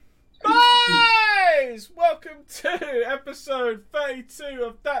welcome to episode 32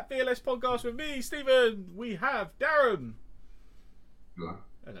 of That VLS podcast with me, Stephen. We have Darren. Hello.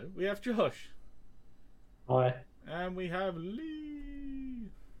 Hello. We have Josh. Hi. And we have Lee.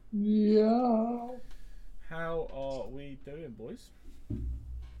 Yeah. How are we doing, boys?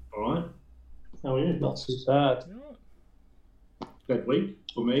 Alright. How are you? Not too bad. You all right? Dead week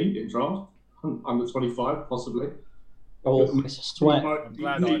for me in draft. Under 25, possibly. Oh, it's a sweat. I'm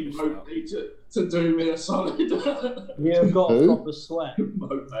glad I missed out. To do me a solid. You've got a Who? proper sweat.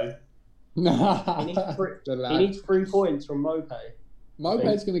 Moped. He needs 3 points from Mope.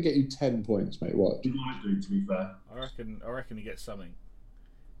 Moped's going to get you 10 points, mate. Watch. You might do, to be fair. I reckon he gets something.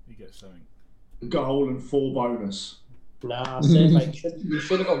 He gets something. Goal and 4 bonus. Nah, I said, mate, you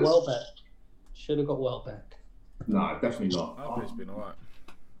should have got Welbeck. Should have got Welbeck. No, definitely not. I hope it's been alright.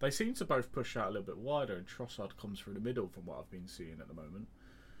 They seem to both push out a little bit wider, and Trossard comes through the middle from what I've been seeing at the moment.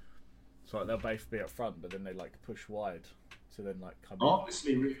 So like, they'll both be up front, but then they like push wide to then like come I in.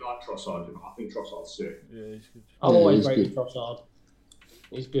 honestly really like Trossard. I think Trossard's sick. Yeah, he's good. I've Yeah, always he's rated good. Trossard.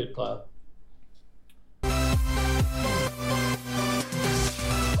 He's a good player.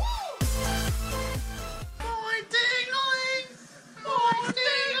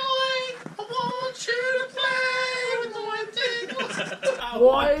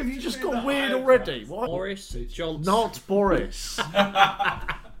 Why have you just got weird already? What? Boris Johnson. Not Boris.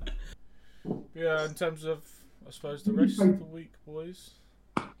 Yeah, in terms of, I suppose, the rest of the week, boys,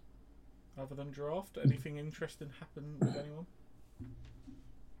 other than draft, anything interesting happen with anyone?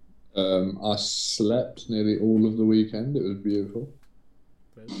 I slept nearly all of the weekend. It was beautiful.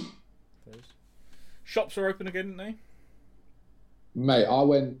 Fairs. Shops are open again, didn't they? Mate, I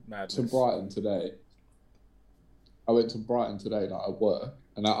went Madness. to Brighton today. Like at work,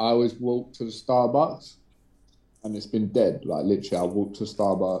 and I always walk to the Starbucks, and it's been dead. Like literally, I walked to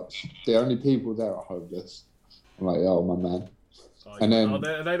Starbucks. The only people there are homeless. I'm like, oh my man. Oh, And then-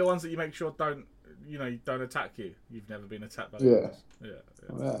 are they the ones that you make sure don't attack you? You've never been attacked by Yeah. homeless. Yeah.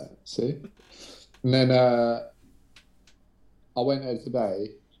 Yeah, see. And then I went there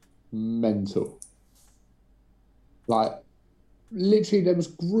today. Mental. Like. Literally, there was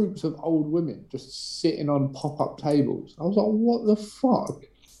groups of old women just sitting on pop-up tables. I was like, what the fuck?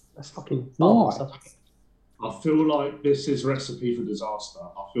 That's fucking Why? bum. I feel like this is recipe for disaster.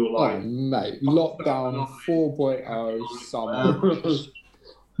 I feel Oh, like mate, lockdown 4.0 summer.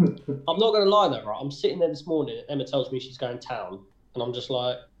 I'm not going to lie though, right? I'm sitting there this morning and Emma tells me she's going town. And I'm just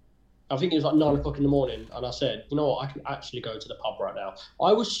like, I think it was like 9 o'clock in the morning. And I said, you know what? I can actually go to the pub right now.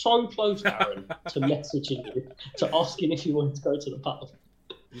 I was so close, Aaron, to messaging you, to asking if you wanted to go to the pub.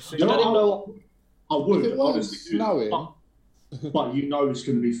 You see, You don't even know I If would. it weren't honestly, snowing, but you know it's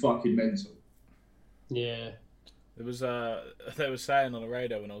going to be fucking mental. Yeah. there was they were saying on the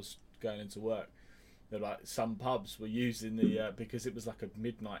radio when I was going into work that like some pubs were using the because it was like a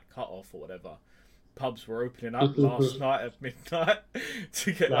midnight cut off or whatever. Pubs were opening up last night at midnight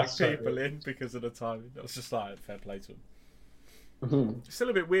to get That's so people good. in because of the timing. I was just like, fair play to them. Mhm. It's still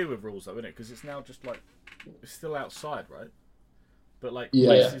a bit weird with rules though, isn't it? Because it's now just like it's still outside, right? But like Yeah,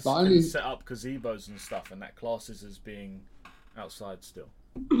 places but can only- set up gazebos and stuff, and that classes as being outside still.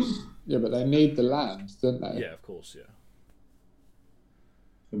 yeah, but they need the land, don't they? Yeah, of course, yeah.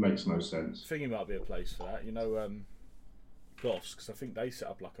 It makes no sense. Thinking might be a place for that, you know. Goths, because I think they set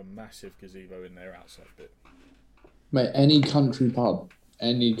up like a massive gazebo in their outside bit. Mate, any country pub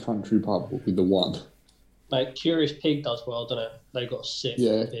will be the one. Like, Curious Pig does well, doesn't it? They got a sick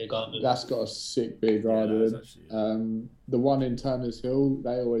Yeah. beer garden. That's got a sick big Yeah, garden. that's actually- The one in Turner's Hill,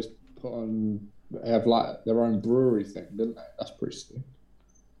 they always put on. They have like their own brewery thing, don't they? That's pretty sick.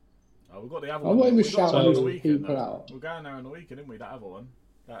 Oh, we've got the other I one. won't even We've got shout one on the those weekend, people though. out. We're going there on the weekend, didn't we? That other one,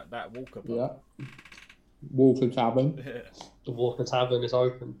 that Walker pub. Yeah. Walker Tavern, Yeah. The Walker Tavern is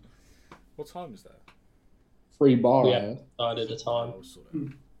open. What time is that? free bar. Yeah. Died at the time. Oh, sort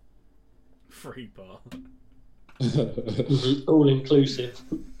of. Free bar. All inclusive.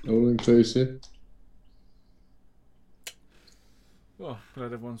 All inclusive. Well,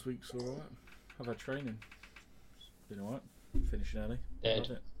 glad everyone's week's all right. I've had training. Been all right. Finishing early. Dead.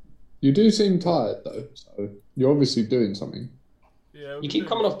 Love it. You do seem tired though, so you're obviously doing something. Yeah, You keep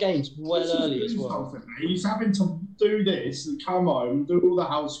coming off games well early as well. He's having to do this and come home, do all the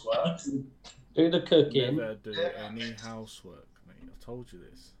housework. Do the cooking. Never do any housework, mate. I've told you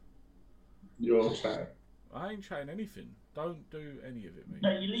this. You're okay. I ain't chatting anything. Don't do any of it, mate.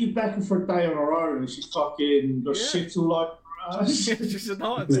 No, you leave Becca for a day on her own and she's fucking got Yeah. shit all over her. She's a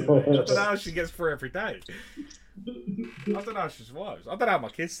nightmare, mate. I don't know how she gets through every day. I don't know how she survives. I don't know how my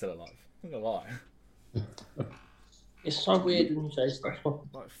kid's still alive. I'm not gonna lie. It's so weird when you say stuff.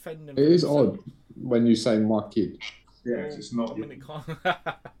 Like fending. It for is themselves. odd. when you say my kid? Yeah, it's not. I mean, it can't.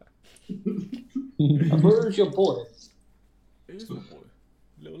 Where's your boy? Who's my boy?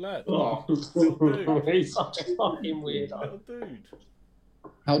 Little lad. Oh, Little dude. He's such a fucking weirdo. Little dude.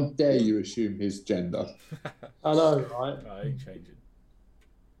 How dare you assume his gender? I know, right? No, I ain't changing.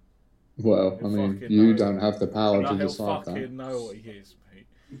 Well, He'll I mean, fucking you know. don't have the power No, to he'll decide fucking that. know what he is, mate.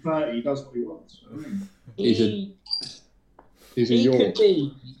 30, he does what he wants. He's a He York. could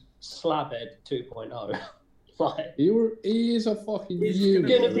be Slabhead 2.0. Like, He is a fucking He's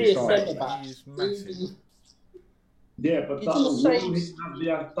unit. gonna of be a size. centre back. He is massive. Yeah, but It's does, the will he same-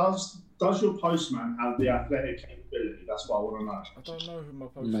 have does your postman have the athletic capability? That's what I want to know. I don't know who my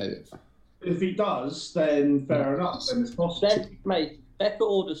post Mate. is. If he does, then fair enough. Then it's possible. Becca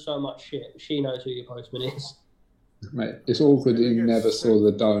orders so much shit, she knows who your postman is. Mate, it's awkward that They you get never saw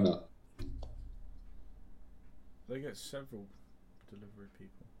the donut. They get several delivery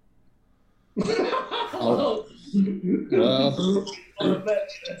people. Oh. Well, I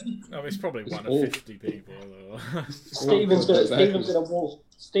mean, it's probably one of all- 50 people. Stephen's good,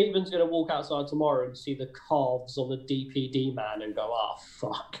 Stephen's gonna walk outside tomorrow and see the calves on the DPD man and go, "Ah,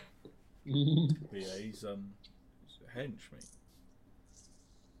 fuck." Yeah, he's a hench, mate.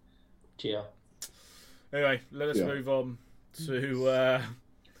 Yeah. Anyway, let us Yeah. move on to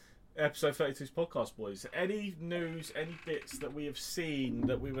episode 32's podcast, boys. Any news, any bits that we have seen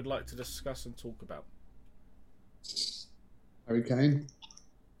that we would like to discuss and talk about? Harry Kane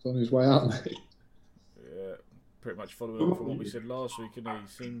is on his way out, mate. Yeah, pretty much following on from what we said last week, and he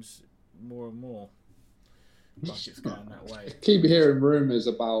seems more and more like it's going that way. Keep hearing rumours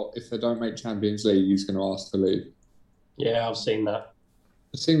about if they don't make Champions League, he's going to ask to leave. Yeah, I've seen that.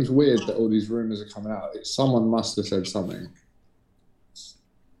 It seems weird that all these rumours are coming out. Someone must have said something.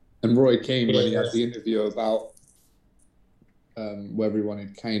 And Roy Keane, when he had the interview about whether he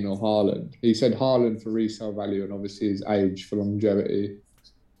wanted Kane or Haaland, he said Haaland for resale value and obviously his age for longevity,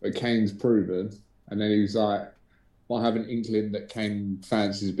 but Kane's proven. And then he was like, might have an inkling that Kane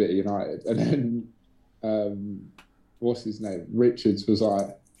fancies a bit of United. And then, what's his name? Richards was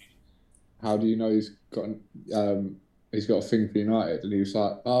like, how do you know he's got a thing for United? And he was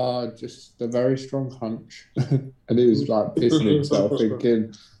like, just a very strong hunch. And he was like pissing himself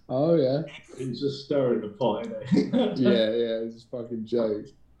thinking, oh yeah. He's just stirring the pot, isn't he? Yeah, it's a fucking joke.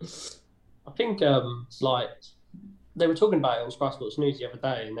 I think like they were talking about it on Sky Sports News the other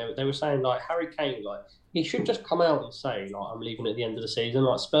day, and they were saying like Harry Kane, like he should just come out and say like I'm leaving at the end of the season.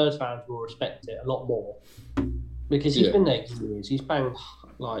 Like Spurs fans will respect it a lot more because he's been there years. He's banged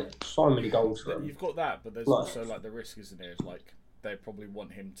like so many goals for him. You've got that, but there's Like- also like the risk, isn't there? Like they probably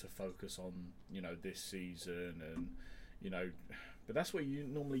want him to focus on this season and but that's what you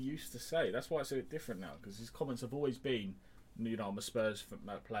normally used to say. That's why it's a bit different now because his comments have always been, I'm a Spurs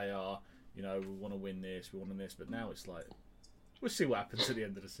player. We want to win this, we want to this, but now it's like we'll see what happens at the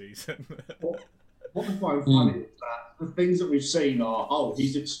end of the season. What I find funny is that the things that we've seen are,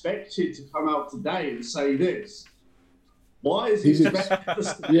 he's expected to come out today and say this. Why is he expected to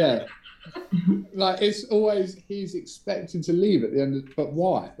say Yeah. Like, it's always, he's expected to leave at the end of, but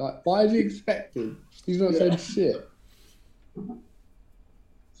why? Like, why is he expected? He's not said shit.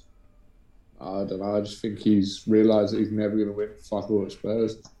 I don't know. I just think he's realised that he's never going to win fuck all at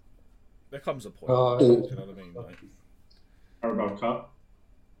Spurs. There comes a point. Oh, Do you know what I mean? Like, Carabao Cup?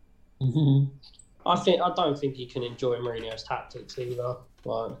 I don't think he can enjoy Mourinho's tactics either.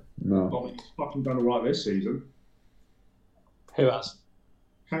 Like No. Well, he's fucking done all right this season. who has?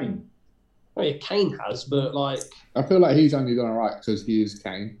 Kane. Well, yeah, Kane has, but like I feel like he's only done alright because he is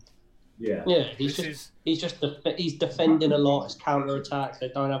Kane. Yeah. yeah, he's this he's defending a lot. His counter attacks. They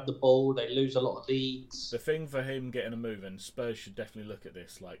don't have the ball. They lose a lot of leads. the thing for him getting a move, and Spurs should definitely look at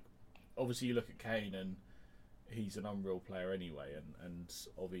this. Like, obviously, you look at Kane, and he's an unreal player anyway, and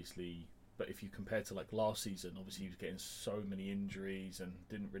obviously, but if you compare to like last season, obviously he was getting so many injuries and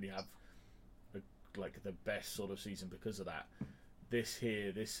didn't really have the best sort of season because of that. This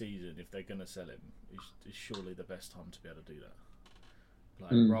season, if they're gonna sell him, is surely the best time to be able to do that.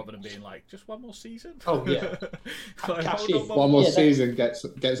 Like, rather than being like, just one more season. Oh, yeah. Like, Cash hold in. on, One more Yeah, season gets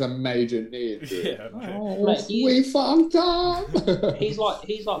a major knee injury. Yeah, okay. Oh, Mate, we fucked up. He's like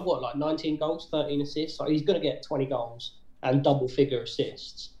what, like 19 goals, 13 assists. Like he's gonna get 20 goals and double figure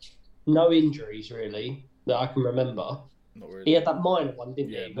assists. No injuries really that I can remember. Not really. He had that minor one,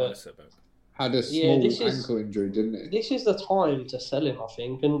 didn't Yeah, he? minor But setback. Had a Yeah, small this is- ankle injury, didn't he? this is the time to sell him, I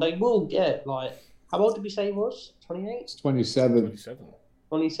think, and they will get like how old did we say he was? 28, 27. 27.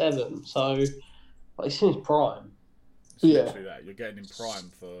 27. So like, it's in his prime. It's Yeah. literally that. You're getting in prime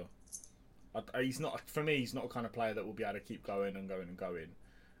for. He's not, for me. He's not a kind of player that will be able to keep going and going and going.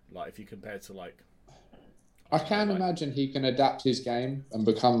 Like if you compare to like I can imagine he can adapt his game and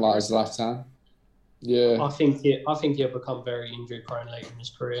become like Zlatan. Yeah. I think he'll become very injury prone later in his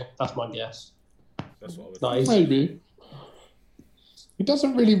career. That's my guess. That's what I would Nice. Maybe. He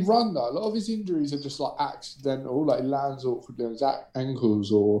doesn't really run though. A lot of his injuries are just like accidental, like he lands awkwardly on his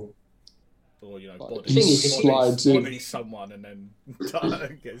ankles or Or, like, body thing is, slides in. body someone and then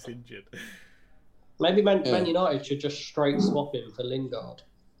gets injured. Maybe Man United should just straight swap him for Lingard.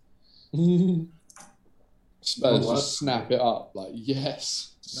 Spurs just snap it up like yes.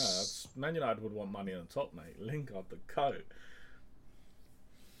 No, Man United would want money on top, mate. Lingard the coat.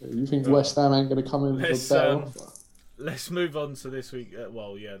 You think West Ham ain't going to come in with a better offer? Let's move on to this week. A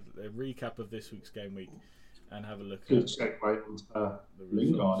recap of this week's game week and have a look Good at segue onto the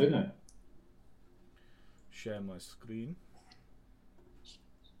Lingard, isn't it? Share my screen.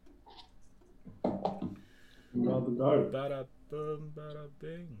 Rather go. Bada boom, bada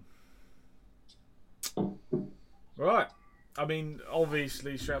bing. Right. I mean,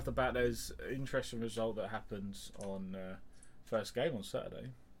 obviously, straight off the bat, there's an interesting result that happens on first game on Saturday.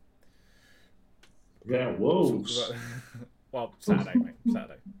 Yeah, Wolves. Well, Saturday, mate.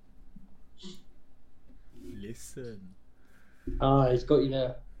 Saturday. Listen. He's got you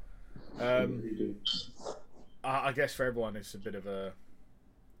there. I guess for everyone, it's a bit of a.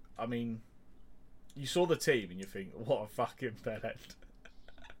 I mean, you saw the team and you think, what a fucking bellend.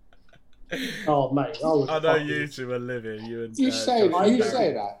 Oh, mate. I know you two are living. You say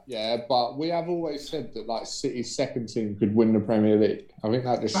that, yeah, but we have always said that like City's second team could win the Premier League. I think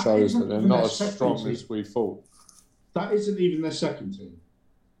that just shows that they're not as strong as we thought. That isn't even their second team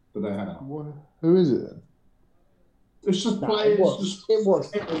that they had. Who is it then? It's just players. It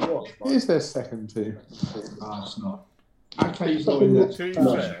was. It is their second team. No, it's not. Ake's not in there. To be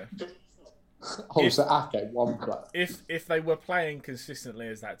fair, So Ake, one player. if they were playing consistently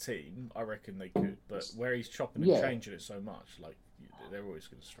as that team, I reckon they could. But where he's chopping and changing it so much, like they're always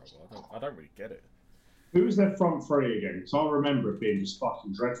going to struggle. I don't really get it. Who was their front three again? Because I remember it being just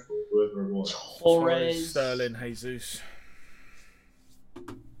fucking dreadful, whoever it was. Torres, Sterling, Jesus.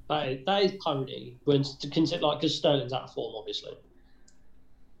 That is pony. When to consider, like, because Sterling's out of form, obviously.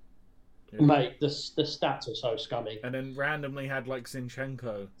 Yeah. Mate, the stats are so scummy. And then randomly had like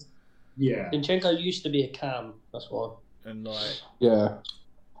Zinchenko. Yeah. Zinchenko used to be a cam. That's why. And like, yeah,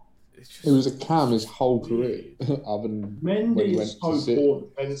 it's just, he was a cam his whole career. Other than when he Mendy went is so to City. poor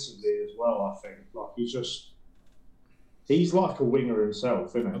defensively as well. I think like he's like a winger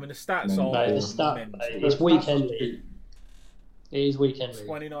himself, isn't I he? mean, the stats Mendy. are Mate, the stat, mental. mate, it's weekend league. It is weekend league.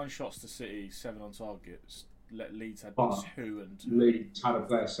 29 shots to City, 7 on targets. Leeds had Oh. 2 and Leeds had a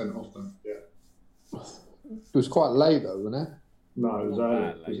player sent off them. Yeah. It was quite late though, wasn't it? No, it was not early.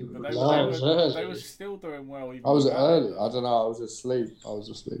 that late, but No, it was early. they were still doing well. Even I was without early. it. I don't know. I was asleep.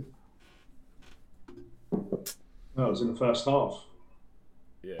 No, it was in the first half.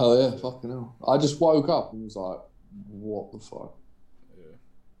 Yeah. Oh yeah, fucking hell! I just woke up and was like, "What the fuck?"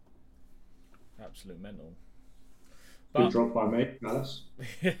 Yeah. Absolute mental. Good But drop by me, Dallas.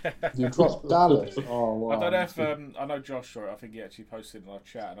 You dropped Dallas. Oh wow! I don't know if I know Josh saw it. I think he actually posted in our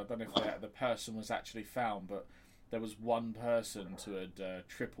chat, and I don't know if the person was actually found, but there was one person who had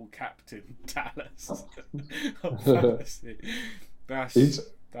triple captain Dallas. on fantasy.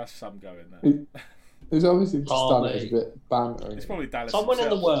 That's some going there. He's obviously just done it as a mate. bit banter. It's probably Dallas. Someone in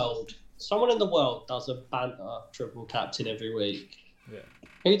the himself. world does a banter triple captain every week. Yeah.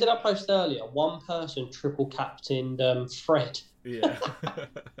 Who did I post earlier? One person triple captained Fred. Yeah.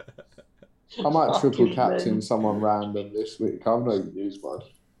 I might triple Fucking captain men. someone random this week. I've not even used one.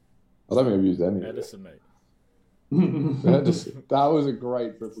 I don't think I've used any. Edison, mate. That was a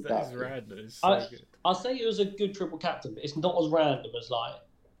great triple That is captain. random. It's so I- good. I'll say it was a good triple captain, but it's not as random as like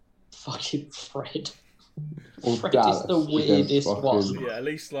fucking Fred. Or Fred Dallas is the against weirdest fucking- one. Yeah, at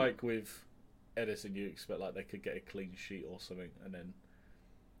least like with Edison, you expect like they could get a clean sheet or something, and then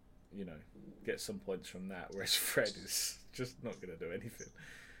get some points from that. Whereas Fred is just not going to do anything.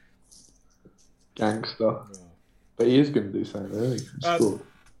 Gangster. Oh. But he is going to do something. I think. Sure.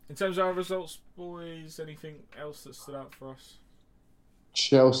 In terms of our results, boys, anything else that stood out for us?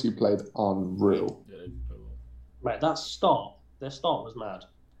 Chelsea played unreal. Yeah, they did play well. Mate, their start was mad.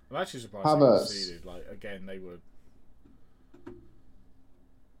 I'm actually surprised Havertz. they conceded. Like again, they were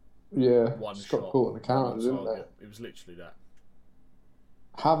Yeah, one just shot. got caught in the counter, one didn't they? target. It was literally that.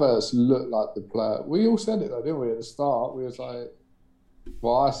 Havertz looked like the player. We all said it though, didn't we? At the start, we was like,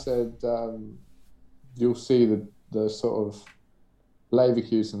 well, I said you'll see the sort of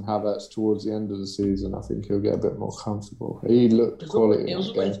Leverkusen Havertz towards the end of the season. I think he'll get a bit more comfortable. He looked quality. It was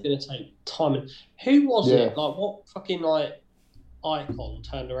in always that game. going to take time. And who was Yeah. it? Like, what fucking like icon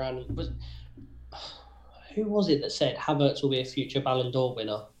turned around and was? who was it that said Havertz will be a future Ballon d'Or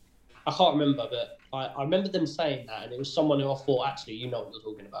winner? I can't remember, but I remember them saying that, and it was someone who I thought, actually, you know what you're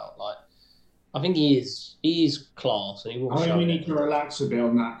talking about. Like, I think he is class, and he will. I think show we it. need to relax a bit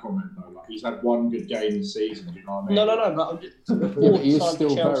on that comment though. Like, he's had one good game this season. Do you know what I mean? No. But I'm just, but he is signed for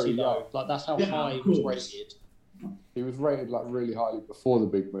still Chelsea, very though. young. Like, that's how Yeah, high of he was course. rated. He was rated like really highly before the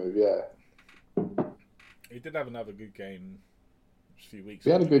big move. Yeah, He did have another good game a few weeks.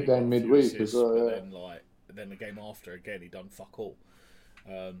 He had a ago. good game got a few midweek assists, as well, but yeah. then the game after again he done fuck all.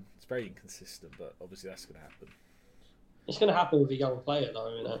 It's very inconsistent, but obviously that's going to happen. It's going to happen with a young player,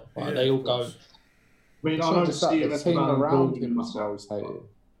 though, isn't it? Like, Yeah, they all of go. course. I mean, it's I not don't just that see him the as team Ballon d'Or around winner him myself. themselves hate him.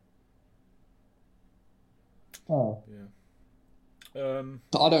 Oh. Yeah.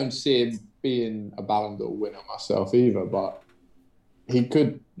 I don't see him being a Ballon d'Or winner myself either, but he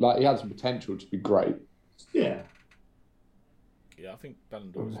could, like, he has the potential to be great. Yeah. Yeah, I think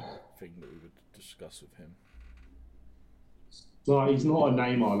Ballon d'Or is a thing that we would discuss with him. Like, he's not a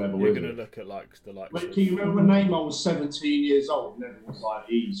Neymar level, You're is going he? to look at like the likes. Wait, of- can you remember when Neymar was 17 years old and everyone was like,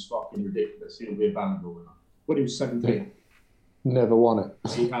 he's fucking ridiculous, he'll be a Ballon d'Or winner. When he was 17, Never won it.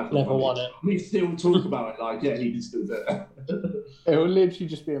 he had Never won it. We still talk about it like, yeah, he can still do it. It will literally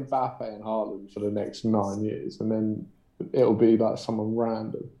just be Mbappe and Haaland for the next 9 years, and then it'll be like someone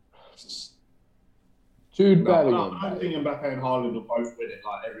random. Jude Bellingham. I don't mate. think Mbappe and Haaland will both win it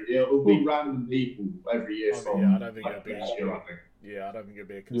like every year. It'll be random people every year from Yeah, I don't think like, it'll be. next year, I think. Yeah, I don't think it'll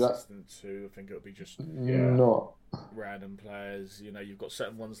be a Yeah. consistent two. I think it'll be just Yeah. Not. random players. You know, you've got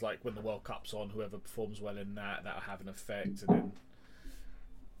certain ones like when the World Cup's on, whoever performs well in that'll have an effect, and then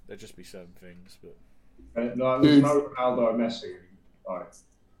there'll just be certain things. But Like, there's no Ronaldo or Messi. Like,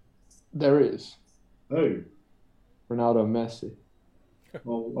 There is. who? Ronaldo and Messi.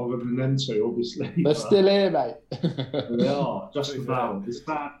 Well, other than them two, obviously. They're but still here, mate. They are, just Exactly. about. It's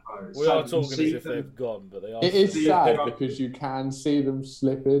sad, though. It's we are sad to talking see as if them. they've gone, but they are. It is Yeah. sad because you can see them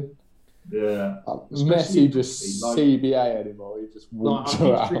slipping. Yeah. Messi Especially just like- CBA anymore. He just walks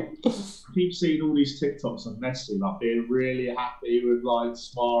Like, around. I keep seeing all these TikToks of Messi like being really happy with like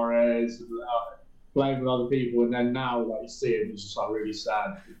Suarez and playing with other people, and then now like you see him, he's just like really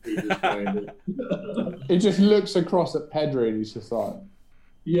sad. with people playing with- He just looks across at Pedri and he's just like,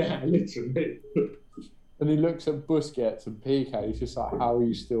 Yeah, literally. and he looks at Busquets and Piqué. He's just like, how are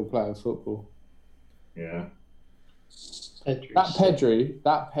you still playing football? Yeah.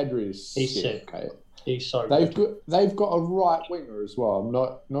 That Pedri is He's sick. sick. Mate. He's so They've good. got a right winger as well. I'm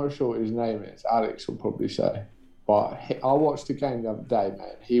not sure what his name is. Alex will probably say. But I watched the game the other day,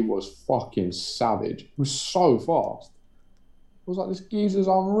 man. He was fucking savage. He was so fast. I was like, this geezer's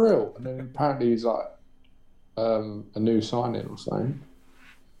unreal. And then apparently he's like a new signing or something.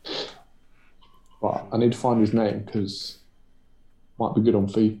 But I need to find his name because might be good on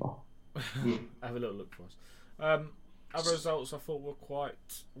FIFA. Have a little look for us. Other results I thought were quite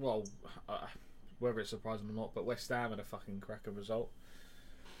well, whether it's surprising or not, but West Ham had a fucking cracker result.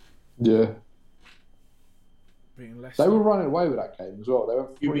 Yeah. Beating Leicester. They were running away with that game as well. They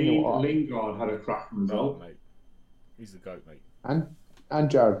went You 3-0 mean up. Lingard had a cracking No, result? mate. He's the GOAT, mate. And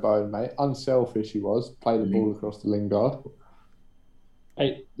Jared Bowen, mate. Unselfish he was. Played the ball across the Lingard.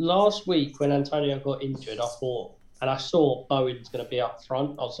 Hey, last week when Antonio got injured, I thought, and I saw Bowen's going to be up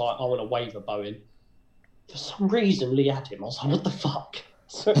front. I was like, I want to waiver Bowen. For some reason, Lee had him. I was like, what the fuck?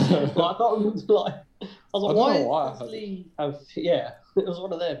 So, like, I was like, I don't why know why I does had Lee have? Yeah, it was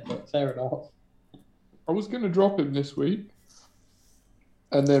one of them. But fair enough. I was going to drop him this week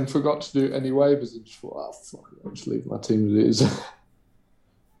and then forgot to do any waivers and just thought, oh, fuck it, I'll just leave my team as it is.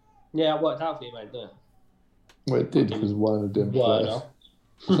 Yeah, it worked out for you, mate. Didn't it? Well, it did because Werner didn't Werner.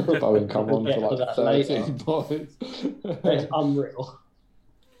 play. Bowen come on We'll for get to like that later. 13 points. It's unreal.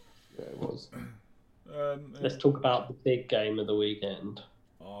 Yeah, it was. Let's talk about the big game of the weekend.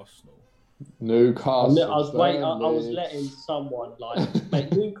 Arsenal. Newcastle. I was Burnley. letting someone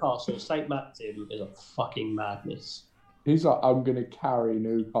mate, Newcastle, St. Maxim is a fucking madness. He's like, I'm going to carry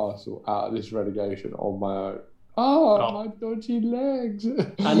Newcastle out of this relegation on my own. Oh, my dodgy legs.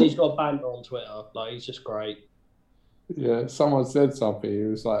 And he's got banter on Twitter. Like, he's just great. Yeah, someone said something. He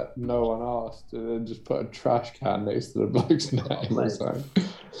was like, no one asked, and then just put a trash can next to the bloke's name or mate. something.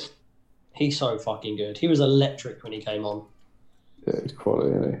 He's so fucking good. He was electric when he came on. Yeah, he's quality,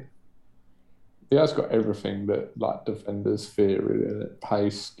 isn't he? He has got everything that like defenders fear, really, isn't it?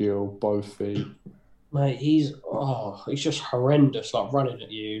 Pace, skill, both feet. Mate, he's just horrendous, like running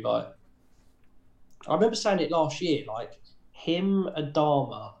at you. Like, I remember saying it last year, like him,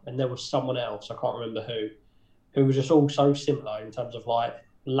 Adama, and there was someone else, I can't remember who was just all so similar in terms of like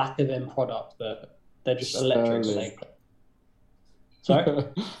lack of end product, but they're just electric. Sterling. Sorry?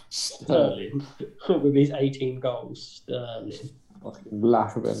 Sterling. Sterling. With his 18 goals. Sterling. Fucking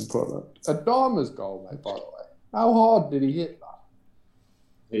lack of end product. Adama's goal, mate, by the way. How hard did he hit that?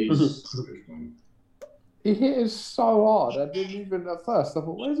 He's He hit it so hard. I didn't even at first. I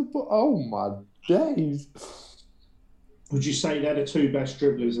thought, where's the ball? Oh my days. Would you say they're the two best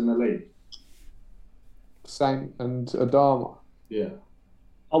dribblers in the league? Saint and Adama. Yeah.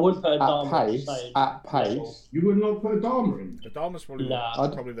 I wouldn't put a At Dama pace. same At level. pace. You would not put Adama in. Adama's probably Nah.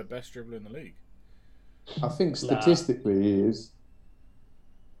 probably the best dribbler in the league. I think statistically he is.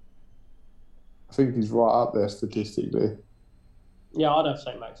 I think he's right up there statistically. Yeah, I'd have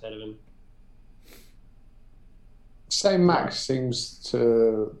St. Max ahead of him. Saint Max seems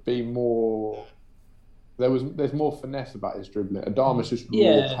to be more. There's more finesse about his dribbling. Adama's just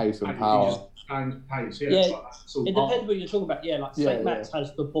raw pace and power. And pace, Yeah, it's like that's all It part. depends what you're talking about. Yeah, like Yeah, St. Max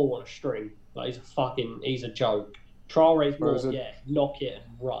has the ball on a string. Like he's a joke. Traore's more, Whereas knock it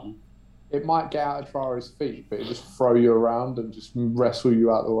and run. It might get out of Traore's feet, but it just throw you around and just wrestle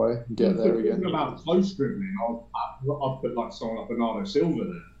you out the way and get there again. Talking about close dribbling, I'd put like someone like Bernardo Silva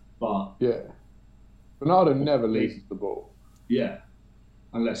there. But Yeah. Ronaldo never loses the ball. yeah,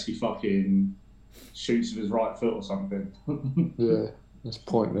 unless he fucking shoots with his right foot or something. Yeah, it's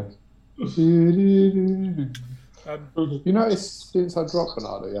pointless. You Um, notice since I dropped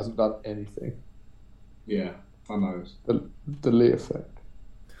Bernardo, he hasn't done anything. Yeah, I know. The Lee effect.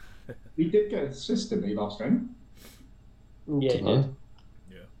 He did get an assist, didn't he, last game? Yeah, he Dunno. did.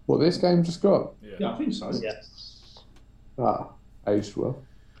 What, this game just got? yeah. Yeah, I think so. Yeah. Ah, aged well.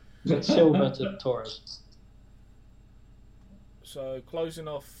 Silva to Torres. So closing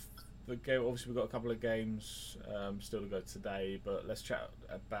off the game, obviously we've got a couple of games still to go today, but let's chat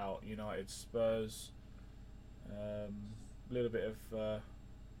about United Spurs. A little bit of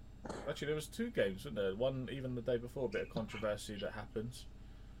actually there was two games, wasn't there? One even the day before, a bit of controversy that happens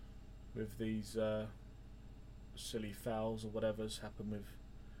with these silly fouls or whatever's happened with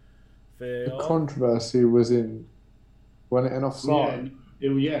The VAR. controversy was in when it in offside.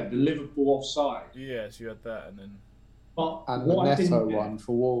 Yeah, the Liverpool offside. Yes, you had that, and then But And the what I Neto didn't get, one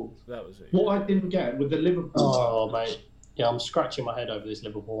for Wolves. that was it. what I didn't get with the Liverpool. Oh, mate. Yeah, I'm scratching my head over this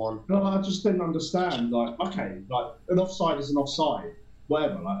Liverpool one. No, I just didn't understand. Like, okay, like an offside is an offside,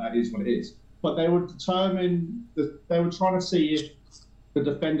 whatever. Like that is what it is. But they were determined that they were trying to see if the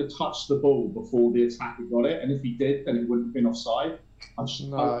defender touched the ball before the attacker got it, and if he did, then it wouldn't have been offside. I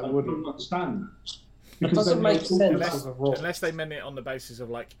it wouldn't. don't understand that. It doesn't then make they- sense Unless, as a rule. unless they meant it on the basis of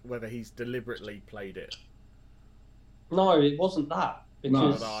like whether he's deliberately played it. No, it wasn't that.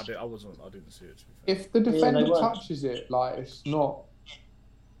 No, Because I didn't see it. To be fair. If the defender they weren't. touches it, like it's not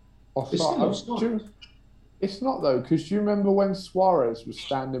offside. It's still offside. Do you- It's not though, because do you remember when Suarez was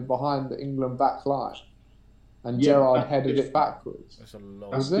standing behind the England back line and Yeah, Gerrard that's headed different. it backwards? That's a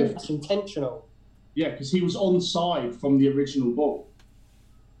long. That's Was it? it's intentional. Yeah, because he was onside from the original ball.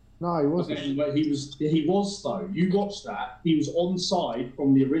 No, he But wasn't. then when he was though. You watched that. He was onside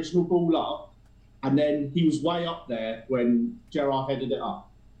from the original ball up, and then he was way up there when Gerrard headed it up.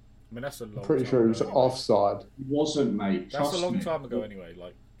 I mean, that's a long. I'm pretty time sure he was ago. offside. He wasn't, mate. That's Trust a long me. time ago anyway.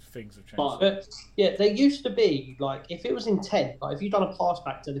 Like things have changed. But- But yeah, there used to be like if it was intent, like if you'd done a pass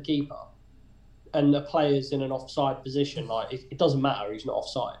back to the keeper, and the player's in an offside position, like it doesn't matter, he's not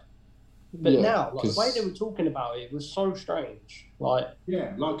offside. But Yeah, now, like, the 'cause- way they were talking about it was so strange. Like,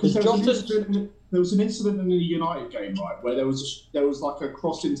 Yeah, like because there, there was an incident in the United game, right, where there was like a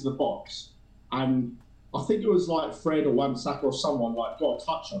cross into the box, and I think it was like Fred or Wan-Bissaka or someone like got a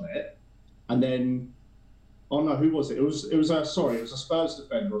touch on it, and then oh no, who was it? It was a Spurs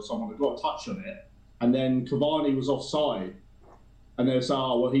defender or someone that got a touch on it, and then Cavani was offside, and they said,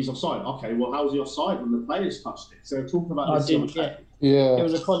 oh well, he's offside. Okay, well how's he offside when the players touched it? So they're talking about I this. didn't get. Yeah, It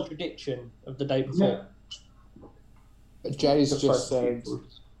was a contradiction of the day before. Yeah. Jay's Just just like- said.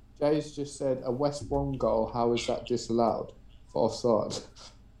 Jay's just said a West Brom goal. How is that disallowed for offside?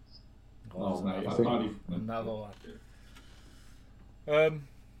 Oh mate, I think- can't even. Another one.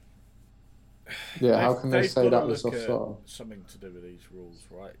 Yeah, how can they They've say gotta that was look at offside? something to do with these rules,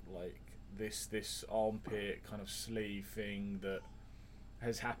 right? Like this armpit kind of sleeve thing that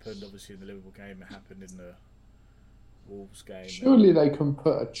has happened. Obviously, in the Liverpool game, it happened in the Wolves game. Surely they can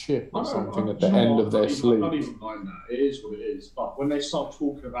put a chip or I don't- something I- at the you know end what, of their I sleeve. don't even mind that. It is what it is. But when they start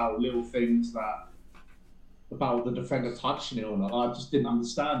talking about little things about the defender touching it or not, I just didn't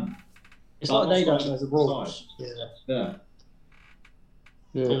understand. It's like they don't know the rules. Offside. Yeah. Yeah,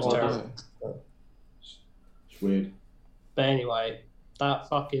 Yeah, It was I terrible. know. it's weird. But anyway, that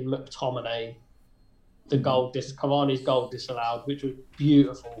fucking McTominay, Cavani's goal disallowed, which was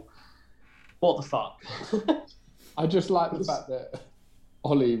beautiful. What the fuck? I just like the fact that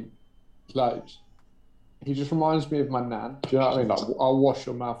Ollie, like, he just reminds me of my nan. Do you know what I mean? Like, I'll wash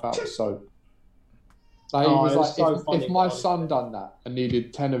your mouth out with soap. Like, he was it was like, so if funny my when son Ollie- done that and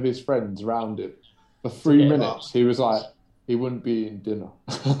needed 10 of his friends around him for 3 get him minutes, he was like, he wouldn't be eating dinner.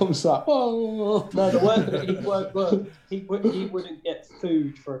 I was like, oh. No, the word he wouldn't get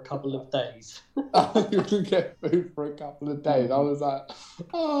food for a couple of days. He wouldn't get food for a couple of days. I was like,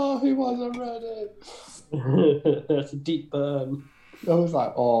 oh, he wasn't ready. That's a deep burn. I was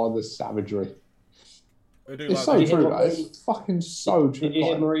like, oh, the savagery. I do It's like so Did you true, hear like, it's fucking so true. Did you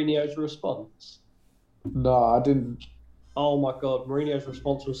hear Like, Mourinho's response? no, I didn't. Oh my god, Mourinho's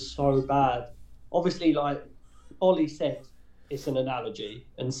response was so bad. Obviously, like Ollie said, it's an analogy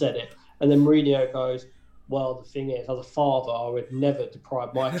and said it, and then Mourinho goes, "Well, the thing is, as a father, I would never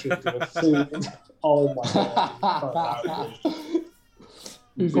deprive my children of food." Oh my god,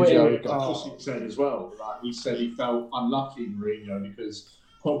 He's a Wait, joker. Chelsea said as well. Like, he said he felt unlucky, Mourinho, because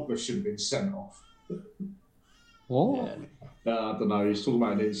Pogba should have been sent off. What? yeah. I don't know. He's talking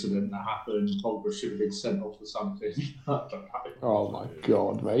about an incident that happened. Pogba should have been sent off for something. I don't know. Oh my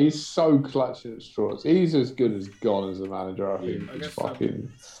god, mate. He's so clutching at straws. He's as good as gone as a manager, I think. I He's guess,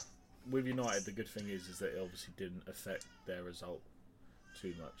 fucking. with United, the good thing is that it obviously didn't affect their result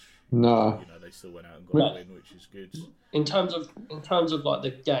too much. No. You know, they still went out and got a win, which is good. In terms of like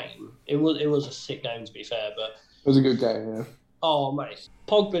the game, it was a sick game to be fair, but It was a good game, yeah. oh mate,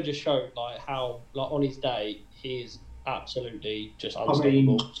 Pogba just showed like how like on his day he is absolutely just I unstoppable.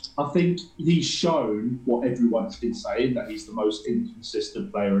 mean, I think he's shown what everyone's been saying, that he's the most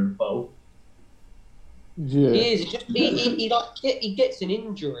inconsistent player in the world. Yeah. He is. He gets an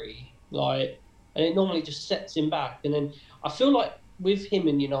injury, like, and it normally just sets him back. And then I feel like with him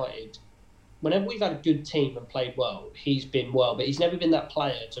and United, whenever we've had a good team and played well, he's been well, but he's never been that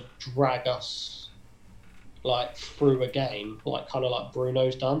player to drag us like through a game, like kind of like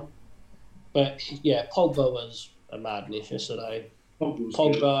Bruno's done. But yeah, Pogba was a madness yesterday.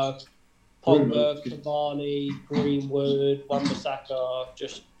 Pogba, Bruno was good. Cavani, Greenwood, Wan-Bissaka,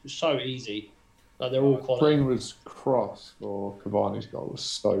 just so easy. Like they're all quality. Greenwood's cross for Cavani's goal was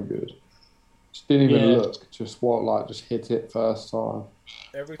so good. Just didn't even Yeah. look. Just hit it first time.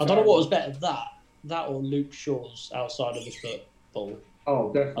 Every I don't know what was better, that or Luke Shaw's outside of the football.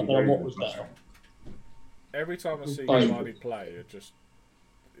 Oh, definitely. I don't know what was better. Every time I see Both. Cavani play,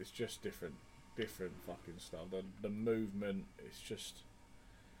 it's just different fucking style. The movement, it's just.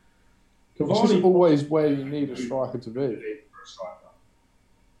 It's just always where you need a striker to be.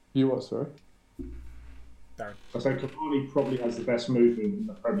 You what, sorry? Darren, I say Cavani probably has the best movement in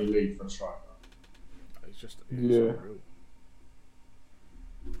the Premier League for a striker. it's Yeah. unreal.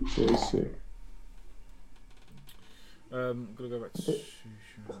 Yeah, he's sick. I'm gonna go back to share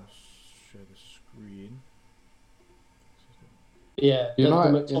the screen. Yeah.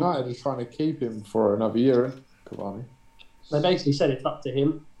 United are trying to keep him for another year, isn't Cavani? They basically said it's up to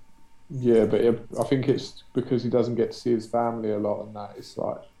him. Yeah, but I think it's because he doesn't get to see his family a lot, and that it's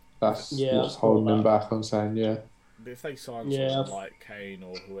like that's Yeah, what's I saw holding him that. back on saying yeah. But if they sign Yeah. someone like Kane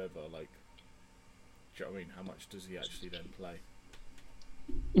or whoever, like, do you know what I mean? How much does he actually then play?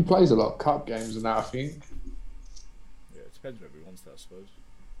 He plays a lot of cup games and that, I think. Yeah, it depends whether he wants that, I suppose.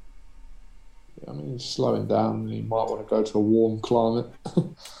 I mean, he's slowing down, and he might want to go to a warm climate.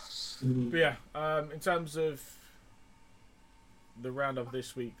 But yeah, in terms of the roundup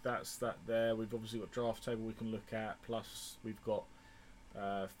this week, that's that there. We've obviously got draft table we can look at, plus we've got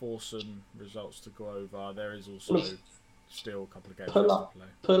foursome results to go over. There is also still a couple of games Pull left up. to play.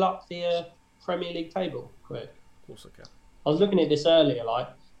 Pull up the Premier League table quick. Of course I can. I was looking at this earlier, like,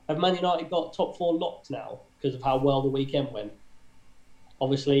 have Man United got top four locked now because of how well the weekend went?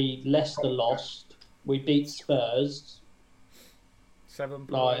 Obviously, Leicester lost. We beat Spurs. 7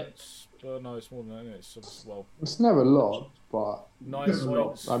 Right. points. No, it's more than that. Isn't it? It's obviously, well, It's never locked, but 9 It's not.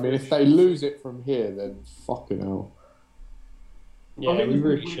 points. I mean, if they lose it from here, then fucking hell. Yeah, I think we if they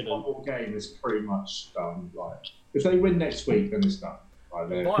really win should one have. more game, it's pretty much done. Like, if they win next week, then it's done. Like,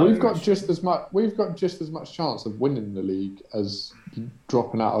 they're- Well, We've got just as much chance of winning the league as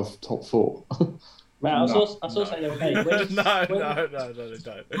dropping out of top four. Man, I No, saw something the other day. When- no, when- they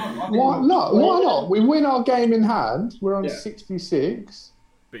don't. Why not? Why not? We win our game in hand. We're on Yeah. 66.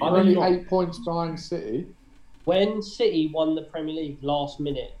 But I you know Only you're- 8 points behind City. When City won the Premier League last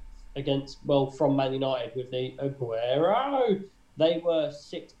minute from Man United with the Aguero, they were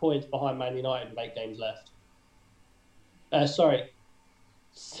 6 points behind Man United with 8 games left.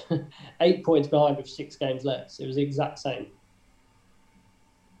 8 points behind with 6 games left. It was the exact same.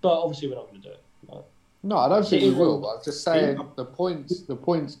 But obviously, we're not going to do it. No. No, I don't think City we will. will. But I'm just saying the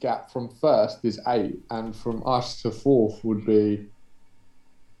points gap from first is 8, and from us to fourth would be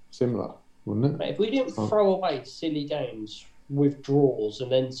similar, wouldn't it? Mate, if we didn't throw away silly games with draws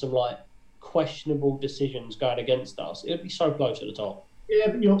and then some like questionable decisions going against us, it would be so close at the top. Yeah,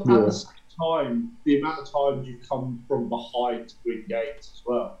 but at the same time, the amount of times you come from behind to win games as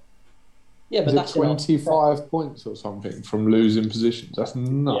well. Yeah, but Is it that's 25 points or something from losing positions? That's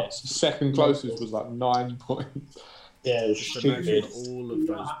nuts. The second closest was like 9 points. Yeah, it's Just imagine stupid. all of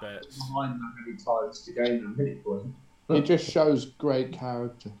those bets. Behind that many times to gain that many points. It just shows great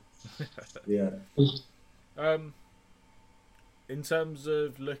character. Yeah. In terms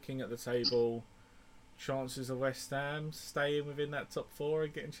of looking at the table, chances of West Ham staying within that top 4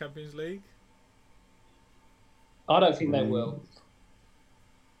 and getting Champions League? I don't think they will.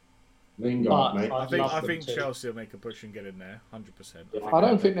 Lingard, mate. I think love them too. Chelsea will make a push and get in there, 100%. I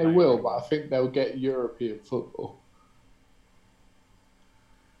don't think they will, but I think they'll get European football.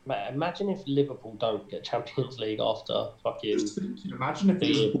 Mate, imagine if Liverpool don't get Champions League after fucking Imagine if the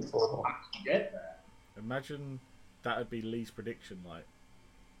they year before. get there. Imagine that would be Lee's prediction, like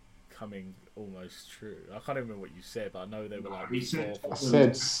coming almost true. I can't even remember what you said, but I know they were like. He said- I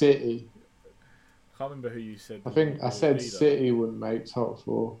said City. I can't remember who you said. I think I said Leader. City wouldn't make top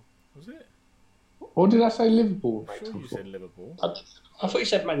 4. Was it? Or did I say Liverpool would I'm make sure top you 4? said Liverpool. I thought you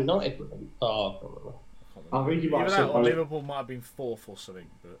said Man United would. Oh, I can't remember. I think you might Either have that said or both. Liverpool might have been 4th or something,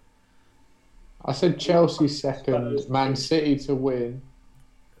 but I said Chelsea second, Man City to win.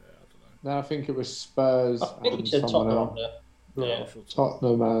 yeah, I don't know. Then I think it was Spurs I think you and said someone Tottenham else. there. Yeah. I'm sure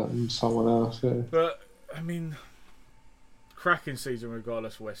Tottenham. Tottenham and someone else, yeah. But I mean, cracking season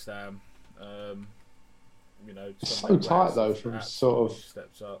regardless for West Ham. You know, It's some so of the tight, players though, have from absolutely sort of-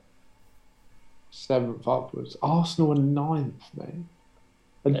 steps up. 7th upwards. Arsenal are 9th, mate.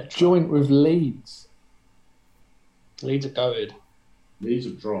 A Yeah, joint with Leeds. Leeds are goated. These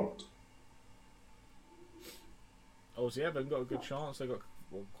have dropped. Obviously, Everton got a good chance. They got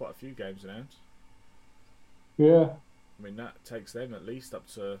quite a few games in hand. Yeah. I mean, that takes them at least up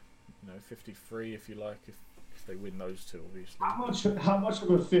to 53 if you like, if they win those two, obviously. How much of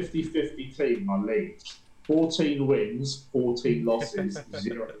a 50-50 team are Leeds? 14 wins, 14 losses,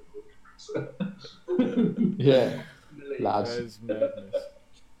 0. Yeah. Lads. There's madness.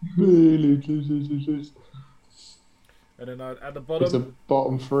 Really? And then at the It's the bottom,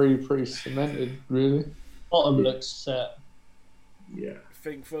 bottom 3 pre-cemented, really. Bottom looks set. Yeah. I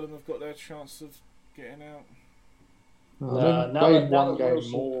think Fulham have got their chance of getting out. They've now played that one game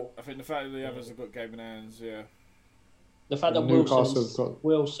Wilson- more. I think the fact that the others have got game in hands, yeah. The fact that Newcastle have got-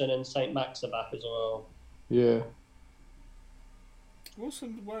 Wilson and St. Max are back as well. Yeah.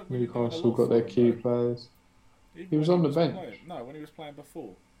 Wilson weren't really doing a Newcastle lot got for their them, key though. players. Even He was when on the bench. playing. No, when he was playing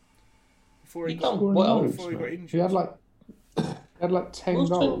before. Before He he done got, well. Loads, before he got mate. injured. He had like 10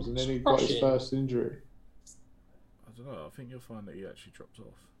 Wilson goals and then he got his crushing. first injury. I don't know. I think you'll find that he actually dropped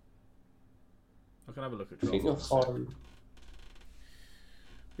off. I can have a look at I think you'll drop off. find.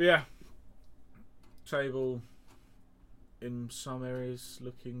 But yeah, table in some areas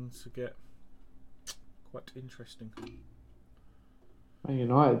looking to get quite interesting. Man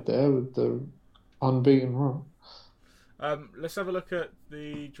United there with the unbeaten run. Let's have a look at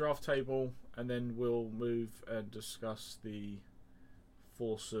the draft table and then we'll move and discuss the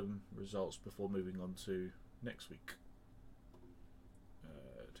foursome results before moving on to next week.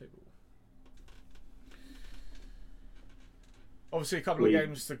 Table. Obviously, a couple of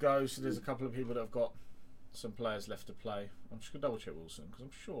games to go, so there's a couple of people that have got some players left to play. I'm just gonna double check Wilson because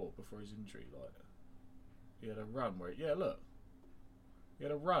I'm sure before his injury, like he had a run where he had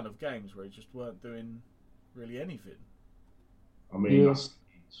a run of games where he just weren't doing really anything. I mean, Yeah. that's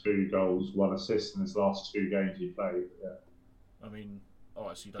 2 goals, 1 assist in his last 2 games he played. Yeah. I mean,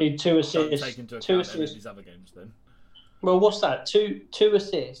 alright, so you He don't, two don't assists. take into Two account any of assists. his other games then. Well, what's that? Two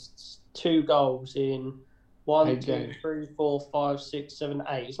assists, 2 goals in 1, 8 2, games. 3, 4, 5, 6, 7,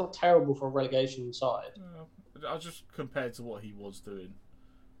 8. It's not terrible for a relegation side. I just compared to what he was doing. Do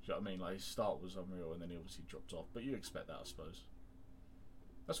you know what I mean? Like his start was unreal, and then he obviously dropped off. But you expect that, I suppose.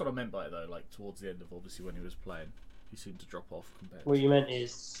 That's what I meant by it, though. Like towards the end of obviously when he was playing, he seemed to drop off compared. What you meant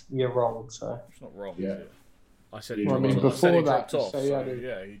is you're wrong. So It's not wrong, Yeah. is it? I said Well, I he mean, dropped off. I said he before that, dropped off. say he So, had a-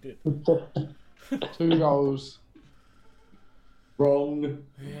 yeah, he did. 2 goals. Wrong.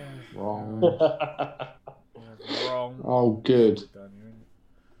 Yeah, Wrong. wrong. Oh, good. Down here,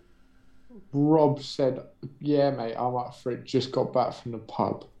 innit? Rob said, yeah, mate, I'm up for it. Just got back from the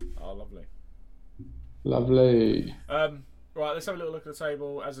pub. Oh, lovely. Lovely. Right, let's have a little look at the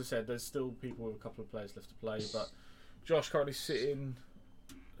table. As I said, there's still people with a couple of players left to play, but Josh currently sitting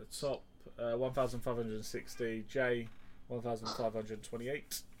at the top, 1,560. Jay,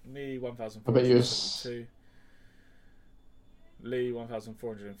 1,528. Me, I bet you 1,472. Lee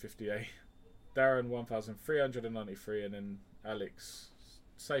 1,458. Darren 1,393, and then Alex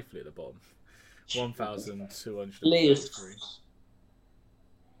safely at the bottom 1,233.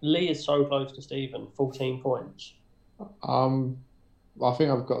 Lee is so close to Stephen, 14 points. I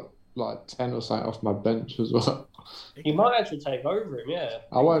think I've got like 10 or something off my bench as well. You might actually take over him, yeah.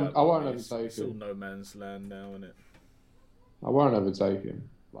 I won't ever It's take all him. no man's land now, isn't it? I won't ever take him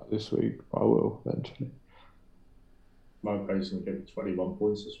like this week, but I will eventually. My place will get 21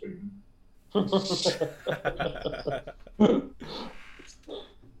 points this week.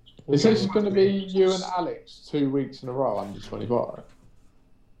 Is this going to be you and Alex 2 weeks in a row under 25?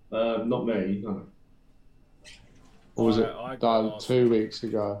 Not me, no. Or was I it got done last 2 week. weeks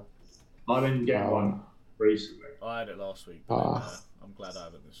ago? I didn't get one recently. I had it last week, but I'm glad I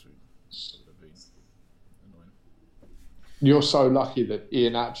have it this week. It would have been annoying. You're so lucky that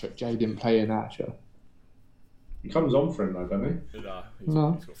Ian Atcher, Jay didn't play Ian Atcher. He comes on for him though, doesn't he? Nah,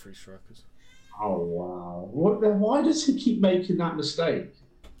 No. he's got 3 strikers. Oh wow! Why does he keep making that mistake?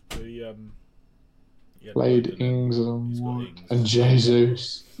 He had Played Wood, didn't he? Ings He's got and, Ings. and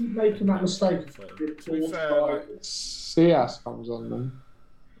Jesus. Keep making that mistake. To be fair, like, Cias comes on then.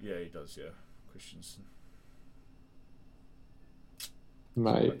 yeah, he does. Yeah, Christensen. I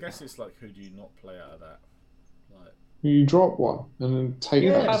Mate, guess it's like, who do you not play out of that? Like, you drop one and then take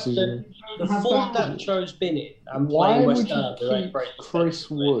You that have decision. the form that Joe's been in and Why playing would West you Ham, they ain't keep great Chris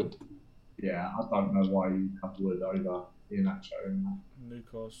defensively. Wood? Yeah, I don't know why you have Wood over Ian Atcher in that.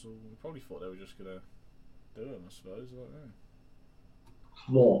 Newcastle, we probably thought they were just gonna do him, I suppose. I don't know.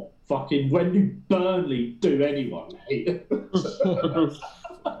 What? Fucking when do Burnley do anyone, mate? We'd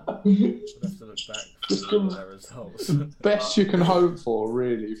have to look back for their results. Best you can hope for,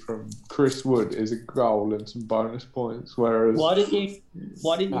 really, from Chris Wood is a goal and some bonus points. Whereas, Why didn't you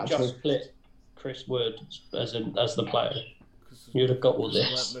Actually- just split Chris Wood as the player? 'Cause You'd have got all I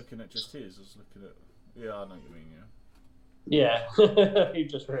this. weren't looking at just his. I was looking at. Yeah, I know what you mean. Yeah, Yeah, you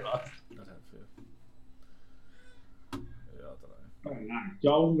just realised. I don't feel. Yeah, I don't know.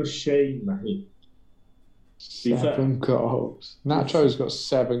 Goal machine, mate. 7 goals. Nacho's got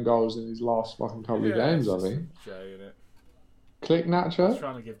 7 goals in his last fucking couple of games, I it's just think. Jay, innit? Click Nacho.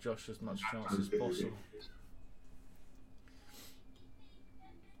 Trying to give Josh as much chance as possible.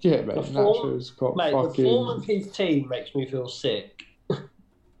 Yeah, mate. The form- Nacho's got Mate, the form fucking. of his team makes me feel sick.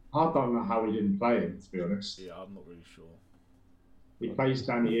 I don't know how he didn't play him, to be honest. Yeah, I'm not really sure. He plays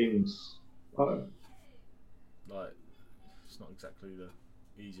Danny Ings. I Like, it's not exactly the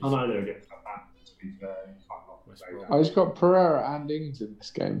easiest. know they'll get that, to be fair. He can't not West play Brom. that. Oh, he's got Pereira and Ings in this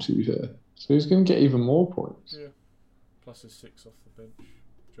game, to be fair. So he's going to get even more points. Yeah. Plus his 6 off the bench.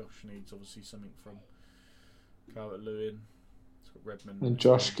 Josh needs obviously something from Calvert-Lewin. He's got Redmond. And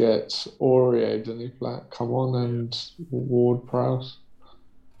Josh gets Aurier, doesn't he? Come on, and Ward-Prowse.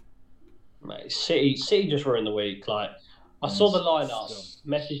 Mate, City just ruined the week. Like, I saw the lineup,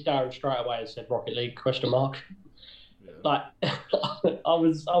 Still. messaged Darren straight away and said Rocket League ? Yeah. Like, I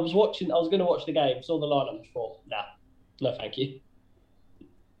was watching. I was going to watch the game. Saw the lineup and thought, nah, no, thank you.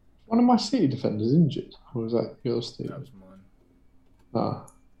 One of my City defenders injured. Or was that yours, Steve? That was mine.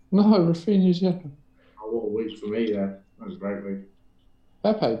 No, Rafinha's yellow. Oh, what a week for me there. That was a great week.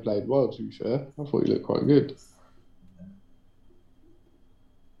 Pepe played well, to be fair. I thought he looked quite good.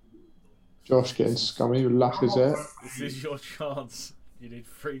 Josh getting scummy with Lacazette. This is your chance. You need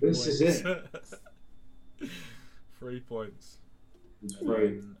 3 This points. is 3 points. It's And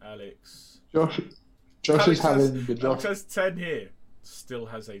great. then Alex. Josh Alex is having the Alex Josh. has 10 here. Still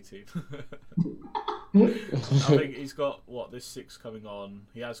has 18. I think he's got, this 6 coming on.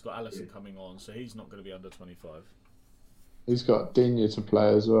 He has got Allison coming on, so he's not going to be under 25. He's got Digne to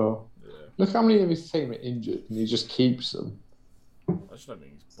play as well. Yeah. Look how many of his team are injured, and he just keeps them. I just don't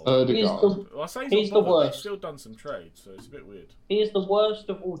think he's bothered. Odegaard. Well, I say He's not the bothered, worst. He's still done some trades, so it's a bit weird. He is the worst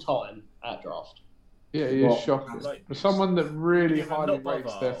of all time at draft. Yeah, he is Well, shocking. like- For someone that really Either highly not bother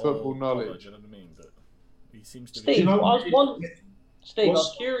rates their football or knowledge. bother, do you know what I mean? But he seems to be. Steve, know I what? was wondering, Steve, I was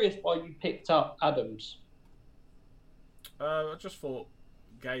What's- curious why you picked up Adams. I just thought,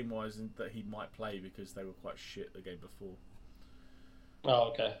 game-wise, that he might play because they were quite shit the game before. Oh,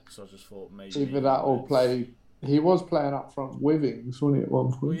 okay. So I just thought maybe Either that or it's- play. He was playing up front with Ings, wasn't he, at one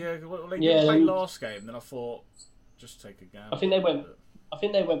Well, point? yeah, they Yeah, didn't play they- last game. Then I thought, just take a gamble. I think they went- But, I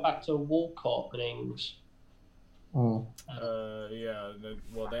think they went back to Walcott and Ings. Oh. yeah, and then,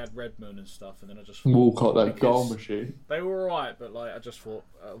 they had Redmond and stuff, and then I just Walcott, that because goal machine. They were alright, but I just thought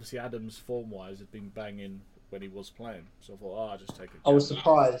obviously Adams form-wise had been banging when he was playing, so I thought, I'll just take a gamble. I was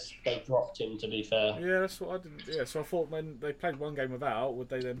surprised they dropped him, to be fair. Yeah, that's what I didn't. Yeah, so I thought when they played one game without, would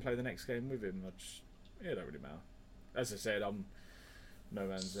they then play the next game with him? It don't really matter. as I said, I'm no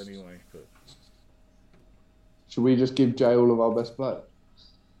man's anyway. But Should we just give Jay all of our best players?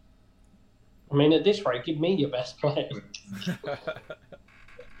 I mean, at this rate, give me your best player.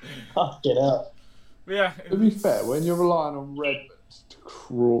 Fucking hell. yeah, To be fair, when you're relying on Redmond to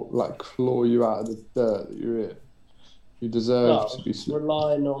claw you out of the dirt that you're in, you deserve to be.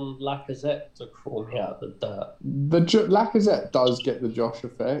 Relying on Lacazette to crawl me out of the dirt. Lacazette does get the Josh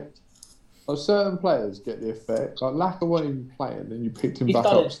effect. Like, certain players get the effect. Like Lacazette wasn't even playing, then you picked him He's back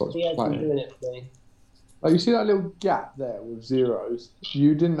done up, it. starts He has been playing. doing it for me. Like you see that little gap there with zeros.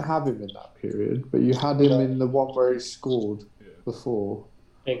 You didn't have him in that period, but you had him in the one where he scored before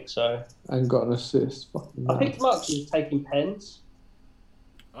I think so. and got an assist. Fucking I mad. picked him up because he was taking pens.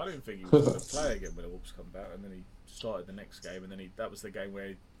 I didn't think he was going to play again when the Wolves come back, and then he started the next game, and then that was the game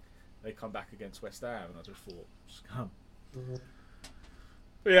where they come back against West Ham, and I just thought, scum.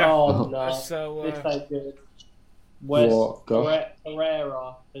 But yeah, Oh no, so this ain't good. West What? Go.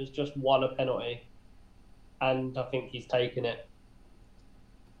 Pereira has just won a penalty, and I think he's taken it.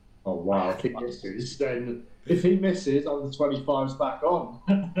 Oh wow! If he misses, then if he misses, under 25's back on.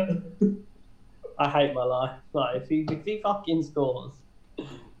 I hate my life. Like if he fucking scores,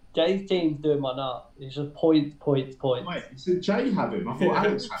 Jay's team's doing my nut. It's just points. Wait, so Jay have him? I thought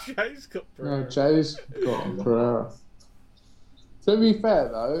Alex had him. Jay's got No, Pereira. Jay's got Pereira. To be fair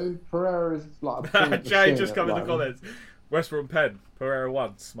though, Pereira is like a point Jay machine just at come in the moment. comments. West Brom pen, Pereira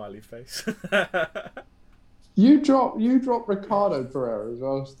 1, smiley face. You drop Ricardo Pereira as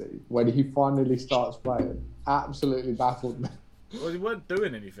well, Steve, when he finally starts playing. Absolutely baffled me. Well, he weren't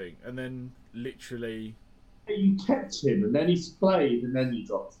doing anything, and then literally, You kept him, and then he's played, and then you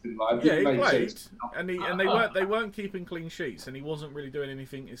dropped him. Like, it yeah, didn't he make played, sense. and they weren't keeping clean sheets, and he wasn't really doing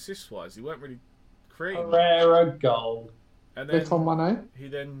anything assist wise. He weren't really creating. much. Pereira goal. And then Click on my name. he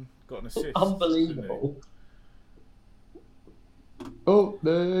then got an assist. didn't Unbelievable. Oh,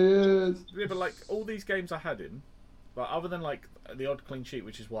 there he is. he? Yeah, but like all these games I had him, like other than like the odd clean sheet,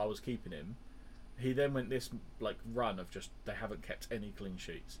 which is why I was keeping him, he then went this like run of just they haven't kept any clean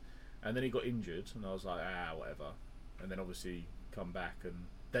sheets, and then he got injured, and I was like whatever, and then obviously come back and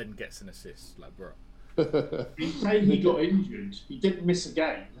then gets an assist, like bro. He say he got injured. He didn't miss a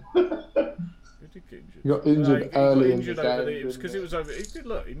game. He did get injured. He got injured he got early in injured the over game, it was didn't because he? it was over. He did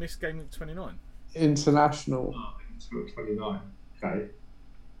look. He missed game week 29. International. Oh, it's 29. Okay.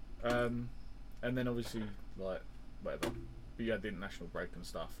 And then obviously like whatever. But you had the international break and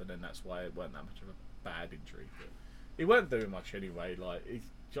stuff, and then that's why it weren't that much of a bad injury. But he weren't doing much anyway. Like, do you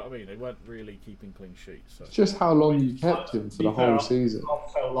know what I mean? They weren't really keeping clean sheets. So It's just how long you kept him for the whole season.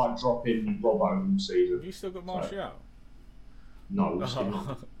 I felt like dropping Robbo this season. have you still got Martial? No, still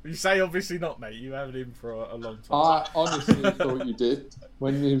not. Oh, you say obviously not, mate. You haven't him for a long time. I honestly thought you did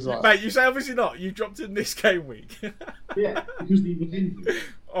when he was like, Mate, you say obviously not. You dropped him this game week. Yeah, because he was injured.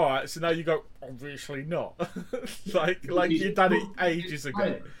 All right, so now you go obviously not. like you done it ages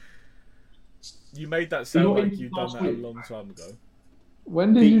ago. You made that sound not like injured you'd done last that a week. long time ago.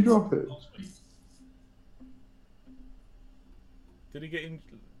 when did you drop it? Last week. Did he get in?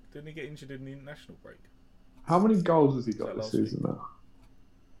 Didn't he get injured in the international break? How many goals has he got that this last week? season now?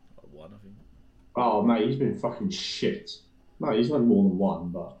 Like one, I think. Oh, mate, he's been fucking shit. No, he's had more than one,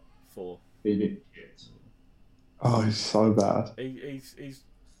 but 4. he's been shit. Oh, he's so bad. He's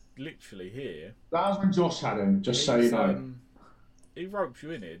literally here. That was when Josh had him, just so you He's, know. he roped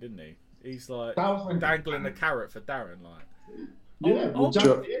you in here, didn't he? He's like That was when dangling the carrot for Darren. Like, Yeah, well, I'll,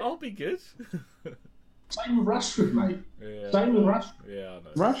 Jack- I'll be good. same with Rashford, mate. Yeah, Same with Rashford. yeah, I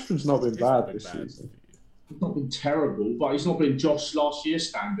know. Rashford's not been He's not bad been this bad. season. He's not been terrible, but he's not been Josh last year's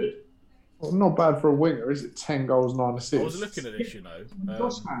standard. Well, not bad for a winger, is it? 10 goals, 9 assists. I was looking at this, you know.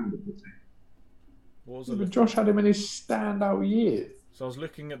 Josh standard. What was I But looking Josh had him in his standout year. So I was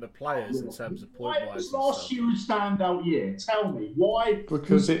looking at the players in terms of point Why wise. was last year a standout year? Tell me why. Because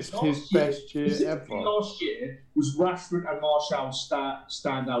was it's last his best year specifically ever. Last year was Rashford and Martial's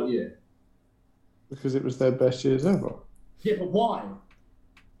standout year. Because it was their best years ever. Yeah, but why?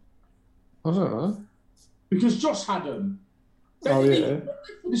 I don't know. Because Josh had them. Oh, yeah.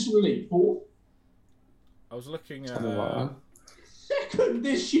 This is really fourth. I was looking at. Something like that. Second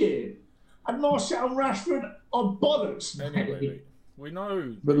this year. And Martial and Rashford are bollocks. Anyway, mate, we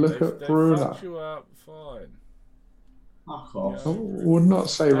know. But look at Bruno. fucked you out fine. Fuck off. I would not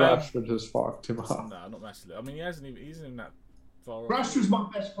say Um, Rashford has fucked him up. Nah, not massively. I mean, he hasn't even. He's in that far. off. Rashford's my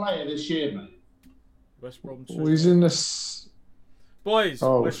best player this year, mate. West Brom Well, he's 2. in this. Boys.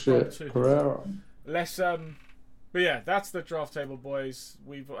 Oh West Brom shit, 2. Pereira. Let's But yeah, that's the draft table, boys.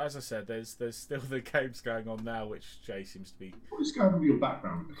 We've, as I said, there's still the games going on now, which Jay seems to be What is going on with your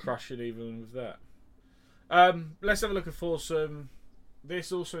background? crushing even with that. Let's have a look at foursome.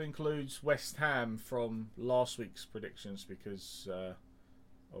 This also includes West Ham from last week's predictions because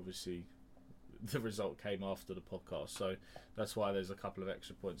obviously the result came after the podcast, so that's why there's a couple of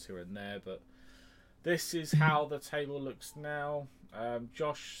extra points here and there. But this is how the table looks now.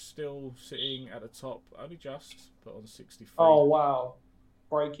 Josh still sitting at the top, only just, but on 63. Oh, wow.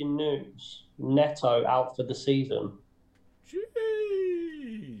 Breaking news. Neto out for the season.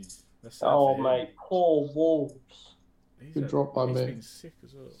 Jeez. That's sad Oh, for him. mate. Poor Wolves. Good drop by he's me. been sick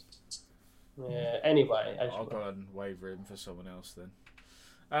as well. Yeah, anyway. I'll go and waiver him for someone else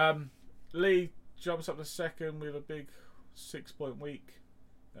then. Lee jumps up to second with a big 6-point week.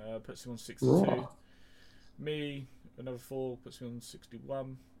 Puts him on 62. Raw. Me, another 4, puts me on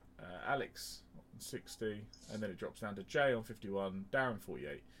 61. Alex on 60. And then it drops down to Jay on 51. Darren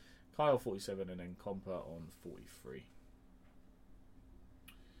 48. Kyle 47. And then Compa on 43.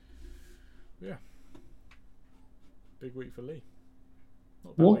 Yeah. Big week for Lee.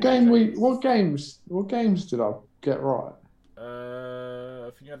 Not a bad week for Jay. What games did I get right?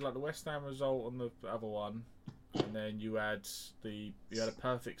 I think you had like the West Ham result on the other one, and then you had a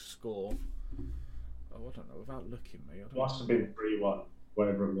perfect score. Oh, I don't know. Without looking, mate, I don't Must have know. been 3-1,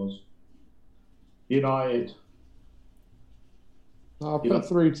 whatever it was. United. No, I put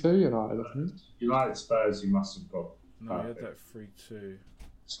 3-2 United, I think. United Spurs, you must have got. No, you had that 3-2.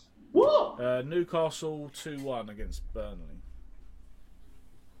 What? Newcastle 2-1 against Burnley.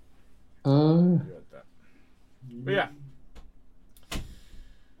 You had that. But yeah.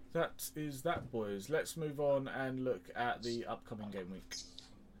 That is that, boys. Let's move on and look at the upcoming game week.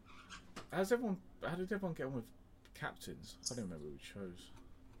 How did everyone get on with captains? I don't remember who we chose.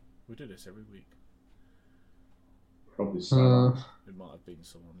 We do this every week. Probably so. It might have been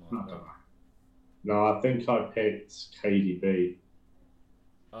someone I like don't that. know. No, I think I picked KDB.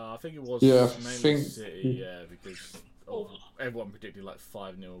 I think it was Yeah, mainly City, yeah, because everyone predicted like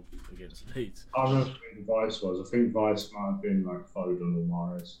 5-0 against Leeds. I don't know who Vice was. I think Vice might have been like Foden or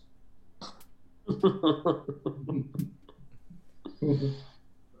Morris.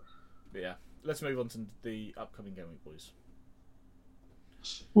 But yeah, let's move on to the upcoming game week, boys.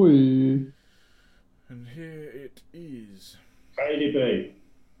 Whee. And here it is. KDB.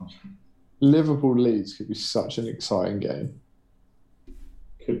 Liverpool Leeds could be such an exciting game.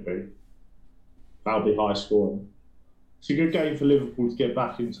 Could be. That'll be high scoring. It's a good game for Liverpool to get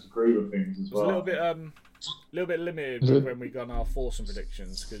back into the groove of things as It was well. a little bit limited Is it? when we got our foursome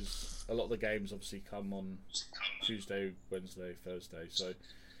predictions because a lot of the games obviously come on Tuesday, Wednesday, Thursday, so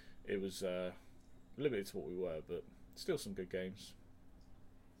it was limited to what we were, but still some good games.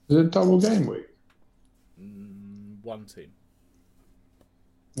 Is it a double game week? One team.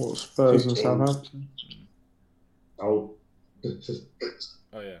 What, Spurs and Two teams. Southampton? Oh.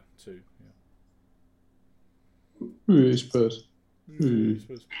 Oh yeah, 2. Yeah. Who Spurs? I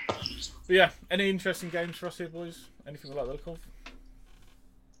suppose. But yeah, any interesting games for us here, boys? Anything we like the look of?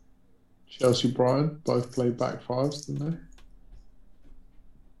 Chelsea Brighton both played back fives, didn't they?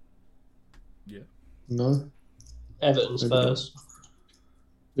 Yeah. No? Everton Spurs.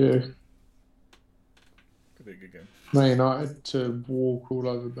 Yeah. Could be a good game. Man United to walk all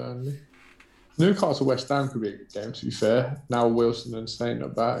over Burnley. Newcastle West Ham could be a good game, to be fair. Now Wilson and Saint are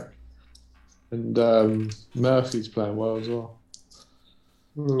back. And Murphy's playing well as well.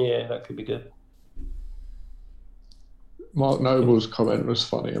 Yeah, that could be good. Mark Noble's comment was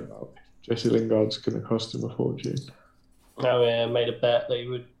funny about Jesse Lingard's going to cost him a fortune. Oh yeah, made a bet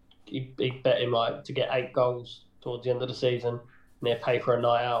that he bet him like to get 8 goals towards the end of the season, and he'd pay for a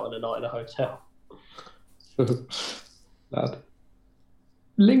night out and a night in a hotel. Lad.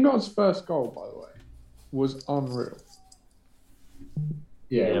 Lingard's first goal, by the way, was unreal.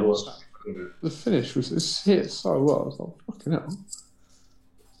 Yeah, Yeah, it was. The finish was it's hit so well. I was like, fucking hell.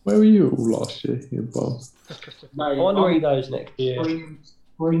 Where were you all last year, you bum? I wonder where he goes next year.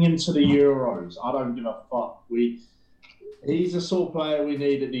 Bring him to the Euros. I don't give a fuck. He's the sort of player we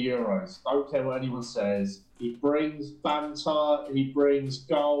need at the Euros. Don't care what anyone says. He brings banter. He brings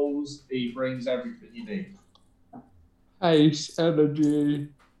goals. He brings everything you need. Ace, energy,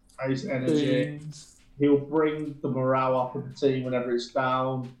 His energy. things. He'll bring the morale up of the team whenever it's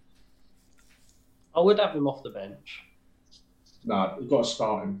down. I would have him off the bench. No, you've got to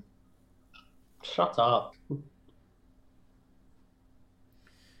start him. Shut up.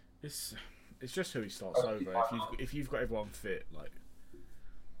 It's just who he starts over. If you've got everyone fit, like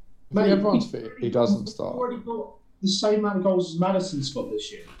If everyone's fit, he doesn't He's start. already got the same amount of goals as Madison's got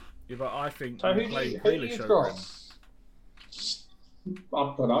this year. yeah, but I think So you who do play you Grealish over him. got?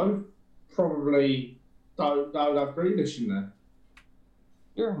 I don't know. Probably don't have Grealish in there.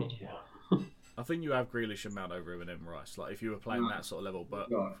 You're an idiot. I think you have Grealish and Mount over him and then Rice. Like if you were playing that sort of level,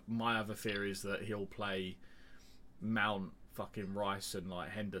 but Right. my other theory is that he'll play Mount, fucking Rice, and like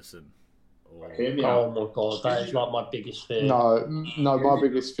Henderson. Or Hear me Oh out. my god, that is like my biggest fear. No, my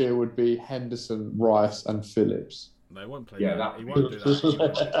biggest fear would be Henderson, Rice, and Phillips. they won't play Yeah, that. that- He won't do that. He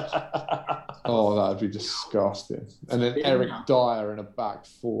won't do that. Oh, that would be disgusting. And then Eric Dyer in a back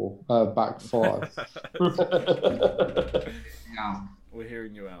five. Yeah. We're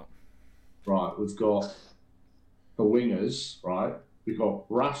hearing you out. Right, we've got the wingers, right? We've got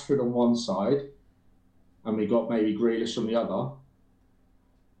Rashford on one side, and we got maybe Grealish on the other.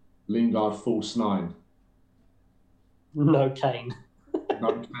 Lingard false 9. No Kane.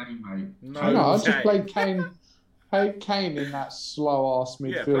 No Kane, mate. No, No, I just Kane. played Kane. Played Kane in that slow ass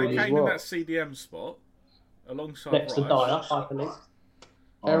Yeah, midfield play as Kane well. in that CDM spot alongside Next to Rice. Dyer, I think.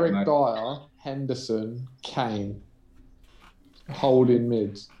 Oh, Eric mate. Dyer, Henderson, Kane, holding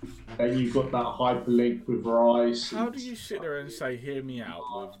mids. Then you've got that hyperlink with Rice. How do you sit there and say, hear me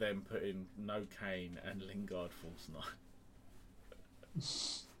out, with them putting no Kane and Lingard false 9?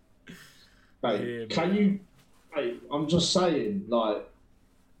 Hey, Yeah, can man. you? Hey, I'm just saying, like,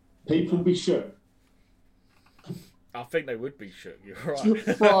 people be shook. I think they would be shook, you're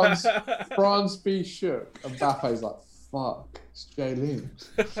right. France be shook. And Mbappe's like, fuck, it's Jay Lings.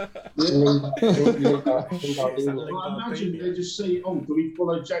 I imagine they just say, "Oh, do we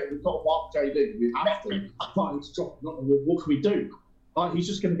follow Jay? We've got to mark Jay Lee. We have to." But it's dropped. What can we do? Like, he's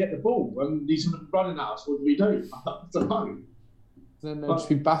just going to get the ball, and he's running at us. What do we do? I don't know. Then they'll just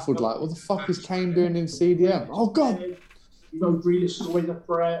be baffled, like, what the fuck is Kane doing in CDM? Oh, God. You know, Grealish is always a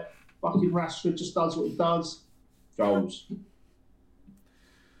threat. Fucking Rashford just does what he does. Goals. I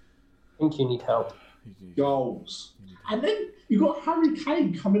think you need help. Goals. And then you got Harry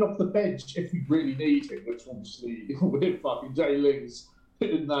Kane coming off the bench if we really need him, which obviously with fucking Jay Lings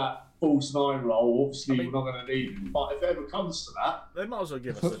in that false 9 role, obviously we're not going to need him. But if it ever comes to that, They might as well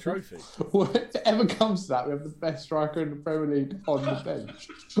give us the trophy. If it ever comes to that, we have the best striker in the Premier League on the bench.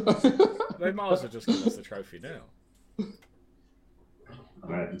 They might as well just give us the trophy now.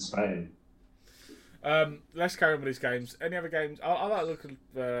 I'm saying. Let's carry on with these games. Any other games? I like to look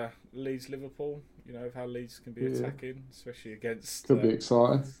at Leeds Liverpool. You know, of how Leeds can be Yeah. attacking, especially against Could be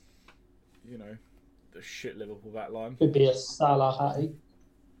exciting. you know, the shit Liverpool back line. Could be a Salah Hattie.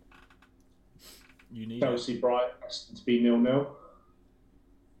 You need it. Chelsea Brighton to be 0-0.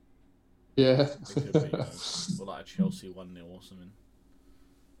 Yeah. It could be, you know, or like a Chelsea 1-0 or something.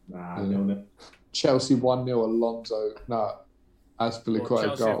 Nah, Yeah. 0-0. Chelsea 1-0, Alonso. No, Well, Azpilicueta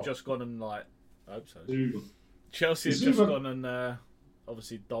Chelsea have goal. just gone and like, I hope so. Zuma. Chelsea have Zuma. just gone and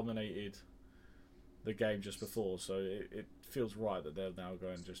obviously dominated the game just before, so it feels right that they'll now go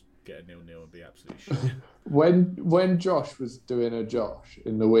and just get a 0-0 and be absolutely shit. When Josh was doing a Josh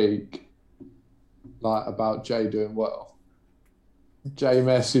in the week, like about Jay doing well, Jay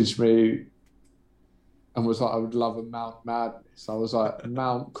messaged me and was like, I would love a Mount Madness. I was like,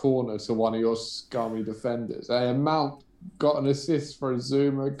 Mount corner to one of your scummy defenders. And Mount got an assist for a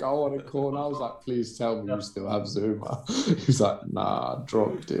Zuma goal on a corner. I was like, please tell me you still have Zuma. He was like, nah, I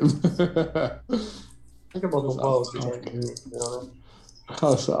dropped him. I think about the world. I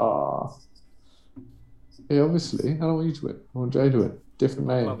was like, ah. Yeah, obviously. I don't want you to win. I want Jay to win. Different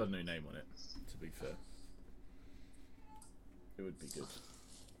I'd name. love a new name on it, to be fair. It would be good.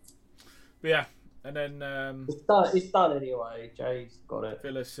 But yeah, and then It's done anyway. Jay's got it.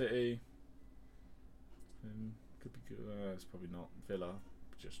 Villa City. Could be good. It's probably not. Villa,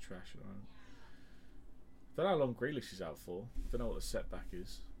 just trash at the moment. Don't know how long Grealish is out for. Don't know what the setback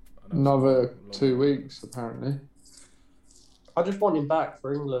is. I know it's Another long. 2 weeks, apparently. I just want him back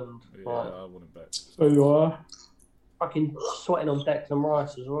for England. Yeah, Like, I want him back. So you are. fucking sweating on Declan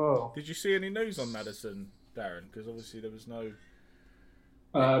Rice as well. Did you see any news on Maddison, Darren? Because obviously there was no.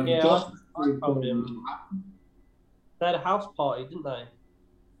 Yeah, Josh- I told him. They had a house party, didn't they?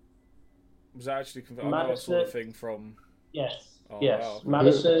 Was that actually confirmed? I know I saw the Maddison- thing from. Yes. Oh, yes. wow.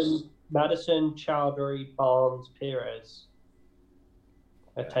 Madison, Chowdhury, Barnes, Perez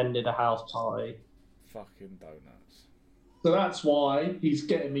attended a house party. Fucking donuts. So that's why he's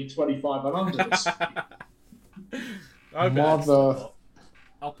getting me 25 and unders. I hope it adds to Mother- the pot.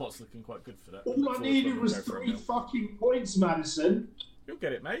 Our pot's looking quite good for that. All Look I forward to needed when we was go for a 3 meal. fucking points, Madison. You'll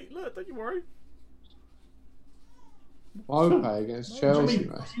get it, mate. Look, don't you worry. Mope against I Chelsea, mean,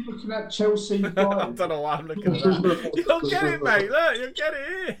 mate. are you looking at Chelsea? I Brighton? don't know why I'm looking at that. You'll get it, mate. Look, you'll get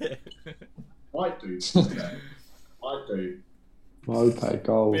it here. I do. I do. Mope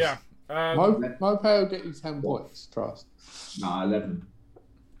goals. But yeah. Mope will get you 10 points, trust. Nah, 11.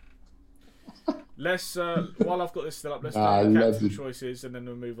 Let's while I've got this still up, let's Ah, do the captain 11. choices, and then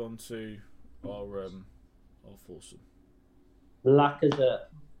we'll move on to our foursome? Lacazette.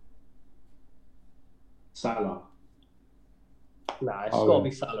 Salah. Nah, it's Oh, got to yeah.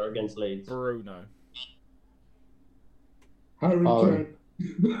 be Salah against Leeds. Bruno. Harry Oh. Kane.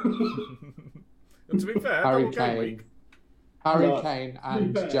 And to be fair, Harry double game Kane. week. Harry No, Kane to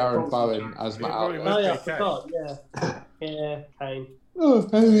and be fair, Jared probably Bowen Jared. as my It probably outlet. was Oh yeah, I DK. forgot. Yeah, Kane. Oh,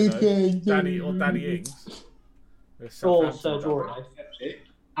 Harry You know, Kane. Danny Ings. There's Or Southampton Serge double. Aurier.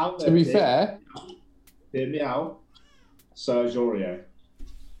 Out there, To be Pete. fair, Hear me out. Serge Aurier.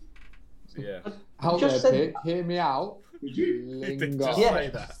 Yeah. out Just there, said Pick. Hear me out. Would you? You did Lingard. just Yeah. say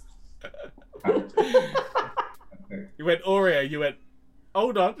that. Okay. You went Aurier, you went,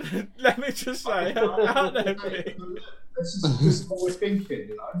 hold on, let me just say, out there, Pete. This is what we're thinking,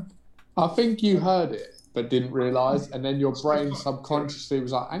 you know. I think you heard it, but didn't realise, and then your brain subconsciously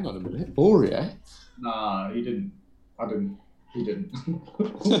was like, hang on a minute, Aurier? Nah, he didn't. I didn't. He didn't.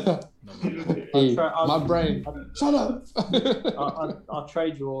 He- I'll my brain, shut up! I'll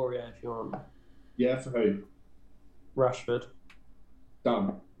trade you Aurier if you want. Yeah, for who? Rashford.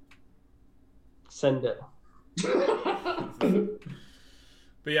 Done. Send it.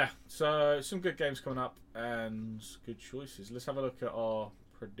 But yeah, so some good games coming up and good choices. Let's have a look at our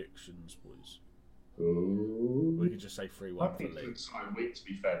predictions, boys. Ooh. We could just say 3-1 I for think it's an League. exciting week, to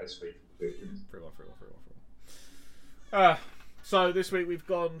be fair, this week. 3-1. So this week we've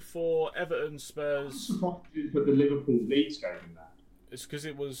gone for Everton, Spurs. Why did you put the Liverpool Leeds game in there? It's because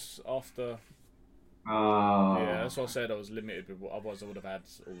it was after. Ah. Yeah, that's what I said. I was limited, but otherwise I would have had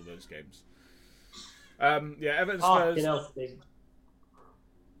all of those games. Yeah, Everton, Spurs. Fucking hell, Steve.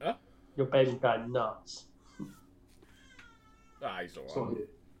 Huh? Your baby's going nuts. He's alright. Sorry.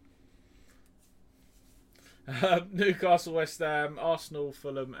 Newcastle, West Ham, Arsenal,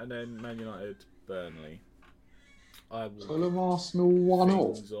 Fulham, and then Man United, Burnley. I will Fulham Arsenal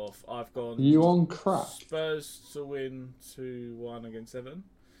 1-0. things off. I've gone You on crack? Spurs to win 2-1 against Everton.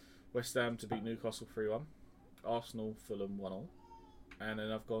 West Ham to beat Newcastle 3-1. Arsenal, Fulham 1-0. And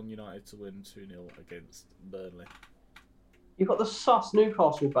then I've gone United to win 2-0 against Burnley. You got the sus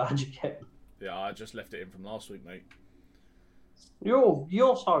Newcastle badge again. Yeah, I just left it in from last week, mate.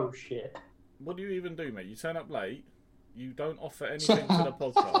 You're so shit. What do you even do, mate? You turn up late. You don't offer anything to the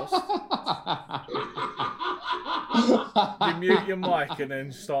podcast. You mute your mic and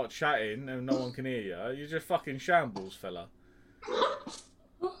then start chatting and no one can hear you. You're just fucking shambles, fella.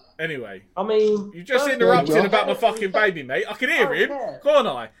 Anyway, I mean, you just don't- interrupted Josh. about my fucking baby, mate. I can hear him. Go on,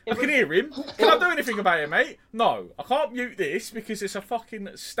 I can hear him. Can I do anything about it, mate? No, I can't mute this because it's a fucking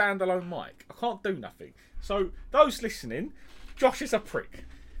standalone mic. I can't do nothing. So, those listening, Josh is a prick.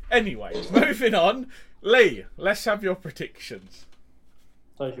 Anyway, moving on. Lee, let's have your predictions.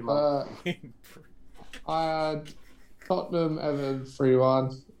 So's your mum. I had Tottenham, Everton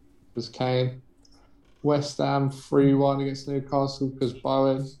 3-1 because Kane. West Ham 3-1 against Newcastle because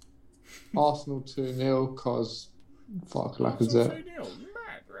Bowen. Arsenal 2-0 because fuck Lacazette.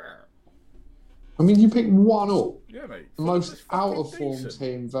 I mean, you picked 1-0. Yeah, mate. The most Fulham's fucking out of form decent.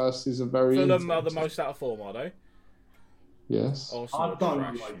 team versus a very. Fulham are the in-form most out of form, are they? Yes. Arsenal I are don't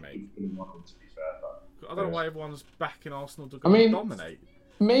trash, like mate. Fulham one, to be fair, but I don't know why everyone's backing Arsenal to I go mean- and dominate.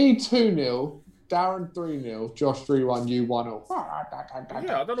 Me 2-0, Darren 3-0, Josh 3-1, you 1-0.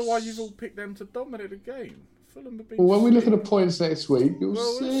 Yeah, I don't know why you've all picked them to dominate the game. Fulham have been. Well, when we look at shit. the points next week, you'll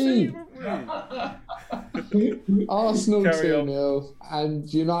Well, we'll see. won't we? Arsenal Carry on. 2-0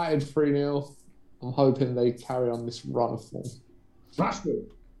 and United 3-0. I'm hoping they carry on this run of form. Rashford.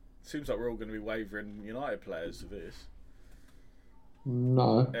 Seems like we're all going to be wavering United players for this.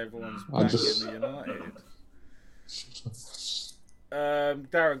 No. Everyone's I backing just- the United.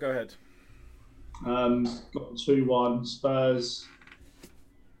 Darren, go ahead. Got 2-1 Spurs.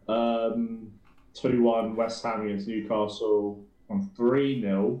 2-1 West Ham against Newcastle. On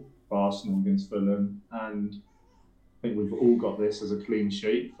 3-0 Arsenal against Fulham. And I think we've all got this as a clean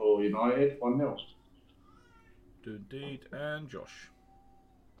sheet for United. 1-0. Indeed, and Josh.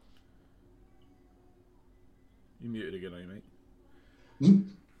 You muted again, are you, mate?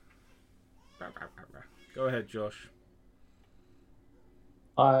 Go ahead, Josh.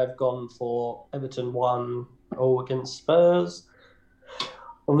 I've gone for Everton 1-0 against Spurs.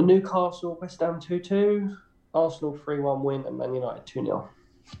 On the Newcastle, West Ham 2-2. Arsenal 3-1 win and Man United 2-0.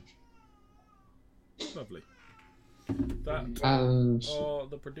 Lovely. That And are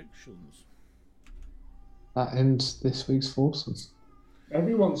the predictions. that ends this week's foursome.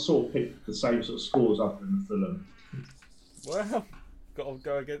 Everyone sort of picked the same sort of scores up in the Fulham. Well, got to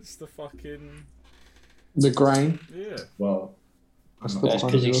go against the fucking The grain. yeah. Well, That's I'm the not That's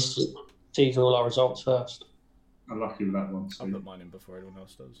one. because he sees all our results first. unlucky with that one. I So. put mine in before anyone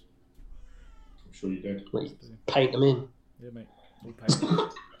else does. I'm sure you did. Paint them in. Yeah, mate. All painted.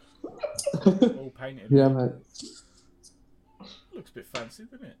 All painted. Yeah, mate. Looks a bit fancy,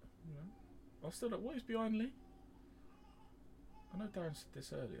 doesn't it? You know? I still don't. What is behind Lee? I know Darren said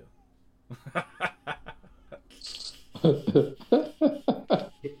this earlier.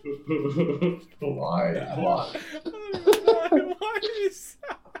 Why? Why is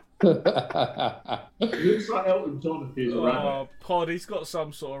It looks like Elton John if he's a rabbit. Oh, Pod, he's got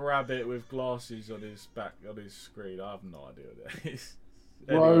some sort of rabbit with glasses on his back, on his screen. I have no idea what that is.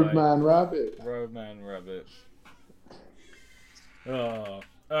 Roadman Rabbit. Roadman Rabbit. Oh.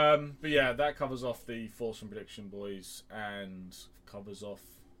 But yeah, that covers off the Force and Prediction Boys and covers off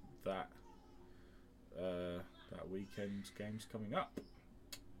that that weekend's games coming up.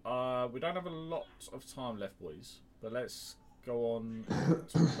 We don't have a lot of time left, boys, but let's go on and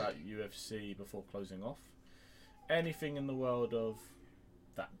talk about UFC before closing off. Anything in the world of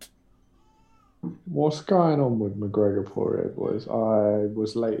that? What's going on with McGregor Poirier, boys? I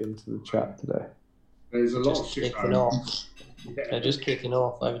was late into the chat today. There's a lot Just of shit kicking going on. off. They're just kicking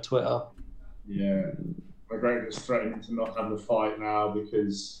off over Twitter. Yeah. McGregor's threatening to not have the fight now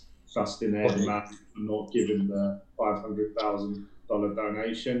because Justin aired him out for not giving the $500,000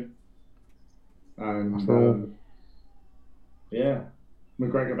 donation. And yeah,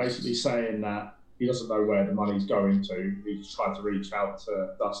 McGregor basically saying that he doesn't know where the money's going to. He's trying to reach out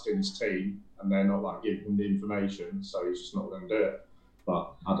to Dustin's team and they're not like giving him the information, so he's just not going to do it.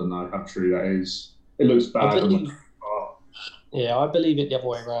 But I don't know how true that is. It looks bad. I believe it the other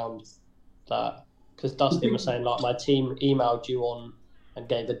way around. That because Dustin was saying like my team emailed you on and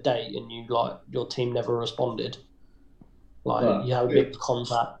gave a date and you like your team never responded. Like you have a big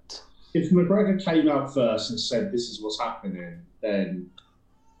contact. If McGregor came out first and said this is what's happening, then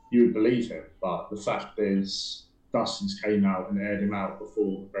you would believe him. But the fact is, Dustin's came out and aired him out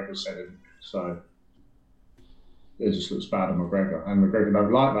before McGregor said it. So it just looks bad on McGregor. And McGregor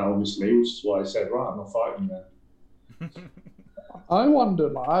don't like that, obviously, which is why he said, right, I'm not fighting then. I wonder,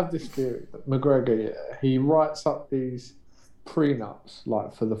 like, I have this theory that McGregor, he writes up these prenups,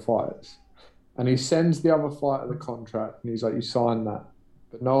 like, for the fighters. And he sends the other fighter the contract and he's like, you sign that.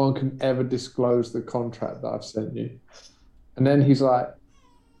 But no one can ever disclose the contract that I've sent you. And then he's like,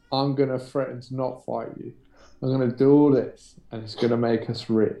 I'm going to threaten to not fight you. I'm going to do all this and it's going to make us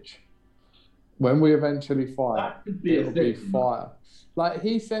rich. When we eventually fight, it'll be fire. Like,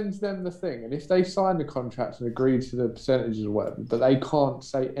 he sends them the thing, and if they sign the contracts and agree to the percentages or whatever, but they can't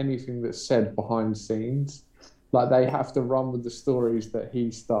say anything that's said behind the scenes, like, they have to run with the stories that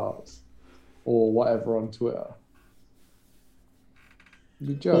he starts or whatever on Twitter.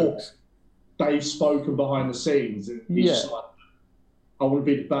 The jokes. Or they've spoken behind the scenes, and he's just like, I want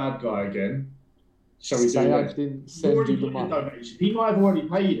to be the bad guy again. Shall we do Say I this? didn't send you the money. Donation. He might have already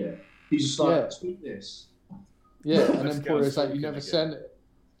paid it. He's just like, tweet this. Yeah, and then Poirier's like, you never sent it.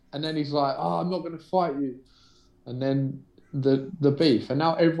 And then he's like, oh, I'm not going to fight you. And then the beef. And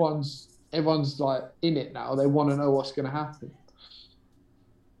now everyone's like in it now. They want to know what's going to happen.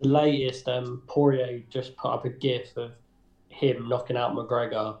 The latest, Poirier just put up a gif of him knocking out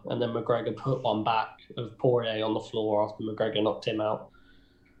McGregor, and then McGregor put one back of Poirier on the floor after McGregor knocked him out.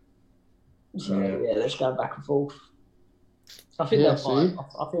 So yeah, let's go back and forth. I think they'll fight.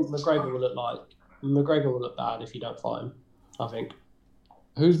 I think McGregor will look bad if you don't fight him. I think.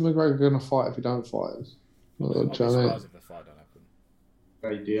 Who's McGregor going to fight if he don't fight him? I'll be surprised if the fight don't happen.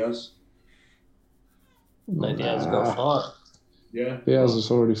 Nate Diaz. Nate Diaz got to fight. Yeah. Diaz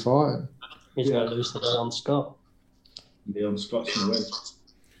is already fighting. He's going to lose to Leon Scott. Leon Scott's going to win.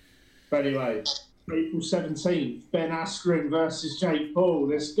 But anyway, April 17th, Ben Askren versus Jake Paul.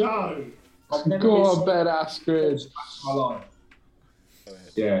 Let's go. Go on, Ben Askren. My life.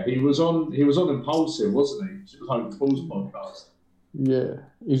 Yeah, he was on Impulsive, wasn't he? Like Paul's podcast. Yeah,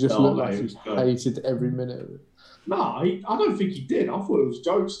 he just looked like he hated every minute of it. No, I don't think he did. I thought it was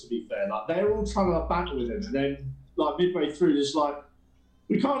jokes, to be fair. Like, they were all trying to battle with him, and then, like, midway through, just like,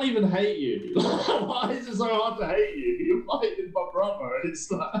 we can't even hate you. Why is it so hard to hate you? You're fighting my brother, and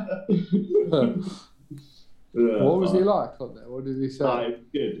it's like... What was he like on there? What did he say? Like,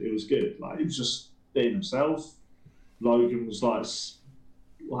 it was good. Like, he was just being himself. Logan was like,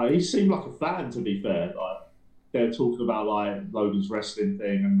 he seemed like a fan, to be fair. Like, they were talking about like Logan's wrestling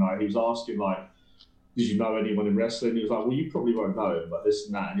thing, and like he was asking like, did you know anyone in wrestling? He was like, well, you probably won't know him, but this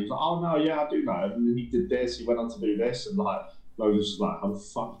and that. And he was like, oh no, yeah, I do know him. And then he did this, he went on to do this, and like Logan's just like, how the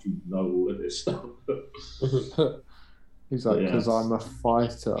fuck do you know all of this stuff? He's like, because I'm a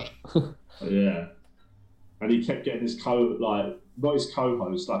fighter. Yeah. And he kept getting his not his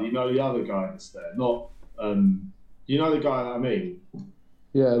co-host, like, you know, the other guy that's there, not, you know the guy that I mean?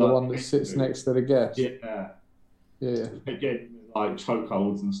 Yeah, the Like, one that sits next to the guest. Yeah. Yeah. Again, like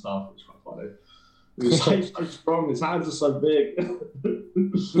chokeholds and stuff. It's quite funny. He's so strong. His hands are so big.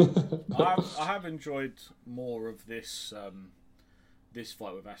 I have enjoyed more of this this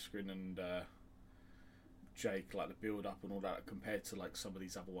fight with Askren and Jake, like the build up and all that, compared to like some of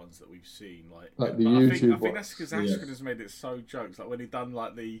these other ones that we've seen. Like the but YouTube I think that's because ones. Askren has made it so jokes. Like when he done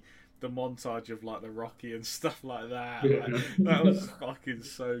like the montage of like the Rocky and stuff like that. Yeah. Like, that was fucking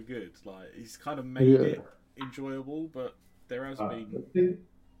so good. Like he's kind of made it enjoyable, but there has been.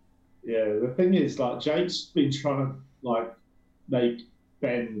 The thing is, like Jake's been trying to like make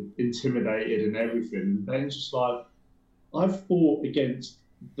Ben intimidated and everything, and Ben's just like, I've fought against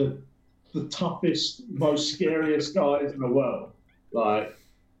the toughest, most scariest guys in the world. Like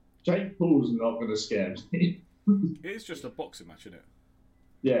Jake Paul's not going to scare me. It is just a boxing match, isn't it?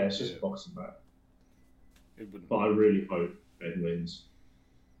 Yeah, it's just a boxing match. It wouldn't. But I really hope Ben wins.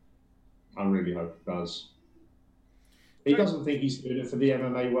 I really hope he does. He doesn't think he's doing it for the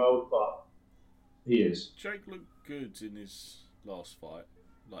MMA world, but he is. Jake looked good in his last fight.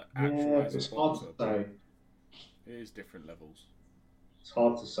 Like Yeah, as a it's hard to boxer, say. It is different levels. It's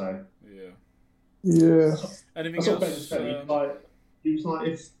hard to say. Yeah. Yeah. Anything That's what Ben else? said. He was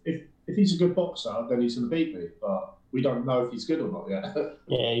like, if he's a good boxer, then he's going to beat me. But we don't know if he's good or not yet.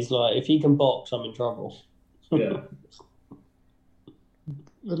 Yeah, he's like, if he can box, I'm in trouble. Yeah.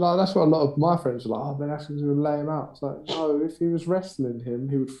 But like that's what a lot of my friends are like. Oh, Ben Askren's going to lay him out. It's like, no, if he was wrestling him,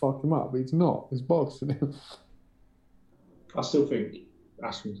 he would fuck him up. But he's not. He's boxing him. I still think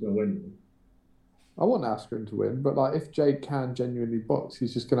Askren's going to win. I want Askren to win, but like if Jake can genuinely box,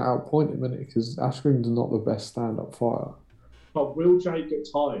 he's just going to outpoint him, isn't it? Because Askren's not the best stand-up fighter. But will Jake get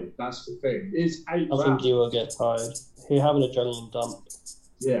tired? That's the thing. Is 8 I think he will get tired. He'll have an adrenaline dump.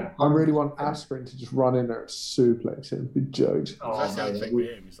 Yeah. I really want Askren to just run in there and suplex him. Big jokes. That's the man, only thing with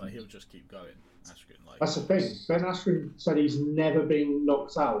him. He's like he'll just keep going. Askren, like That's the thing. Ben Askren said he's never been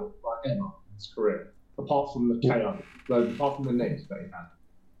knocked out like ever in his career, apart from the KO, apart from the neck that he had.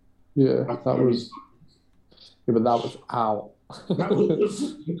 Yeah, That's that was. Yeah, but that was out. That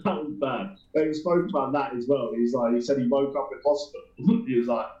was bad. They spoke about that as well. He said he woke up in hospital.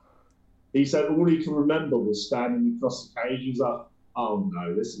 He said all he can remember was standing across the cage. He was like, oh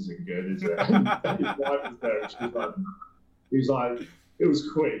no, this isn't good, is it? And his wife was there, and she was like, no. He was like, it was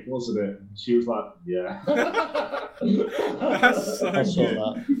quick, wasn't it? And she was like, yeah. That's so I saw good.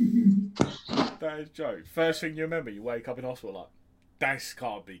 that. That is a joke. First thing you remember, you wake up in hospital like, this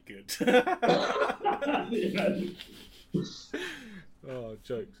can't be good. Oh,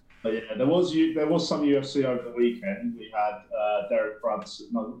 jokes. But yeah, there was some UFC over the weekend. We had Derek Brunson.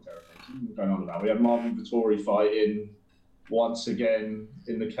 No, not Derek Brunson. What's going on about? We had Marvin Vettori fighting. Once again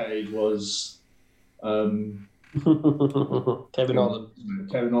in the cage was Kevin Holland.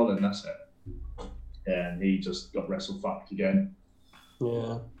 Kevin Holland, that's it. Yeah, and he just got wrestle fucked again.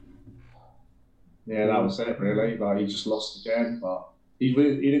 Yeah. Yeah, that was it really. Like he just lost again, but he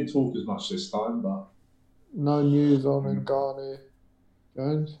didn't talk as much this time. But No news on Ngannou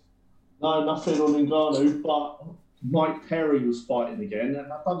Jones. no, nothing on Ngannou. But Mike Perry was fighting again,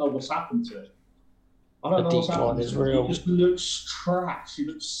 and I don't know what's happened to it. I don't know what's happened is to him. real. He just looks trash. He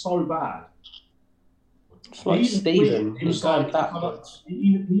looks so bad. It's like Steven. He was He's going like, backwards. he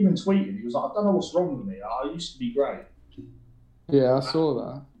even tweeted. He was like, I don't know what's wrong with me. I used to be great. Yeah, I saw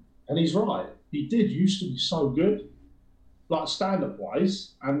that. And he's right. He did used to be so good, like stand-up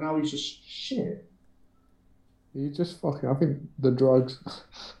wise, and now he's just shit. He just fucking. I think the drugs.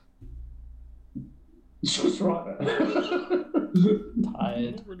 He's just right there. I'm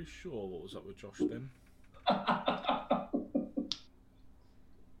Tired. not really sure what was up with Josh then.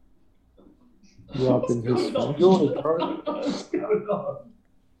 Rubbing his face. Yawning, bro. What's going on?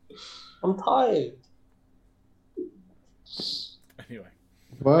 I'm tired. Anyway,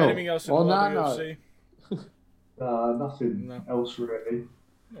 Well, anything else in on the that world of note, UFC? Nothing No. else really.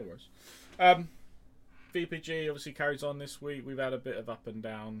 No worries. VPG obviously carries on this week. We've had a bit of up and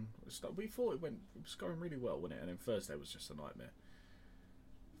down. We thought it was going really well, wasn't it? And then Thursday was just a nightmare.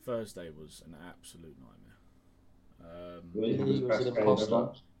 Thursday was an absolute nightmare. Really? He was an imposter.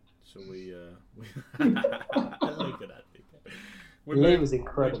 So we look at that. Lee was We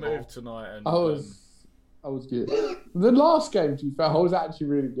incredible. moved tonight, and I was good. The last game, to be fair, I was actually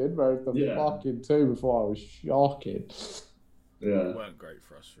really good. Whereas the Yeah. fucking two before, I was shocking. Yeah. weren't great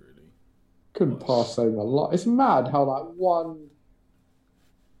for us really. Couldn't pass over a lot. It's mad how like one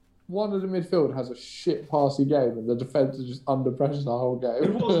of the midfield has a shit passing game and the defence is just under pressure the whole game.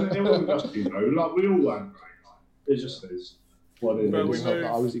 It wasn't just you know, like we all weren't great. Like, it just is what it But is. we It's not moved.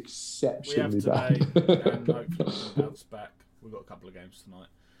 that I was We have exceptionally today, bad. and hopefully we can bounce back. We've got a couple of games tonight,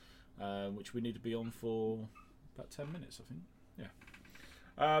 which we need to be on for about 10 minutes, I think. Yeah.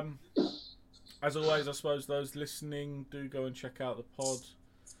 As always, I suppose those listening, do go and check out the pod.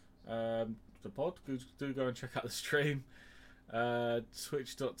 Do go and check out the stream.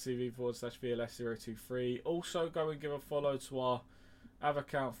 Twitch.tv/VLS023. Also, go and give a follow to our other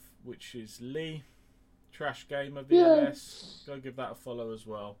account, which is Lee Trash Gamer VLS. Go give that a follow as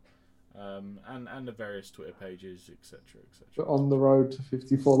well. And the various Twitter pages, etc. We're on the road to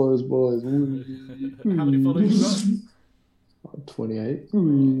 50 followers, boys. How many followers you got? 28.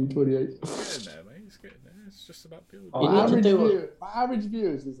 28. It's getting there, mate. It's getting there. It's just about building. My average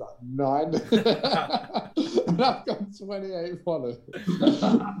viewers is like 9. And I've got 28 followers.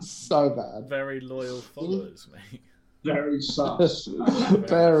 So bad. Very loyal followers, mate. Very sus.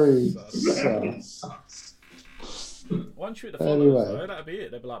 Very sus. Once you hit the followers, though, that'd be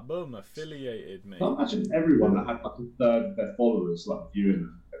it. They'd be like, boom, affiliated me. I imagine everyone that had like a third of their followers like viewing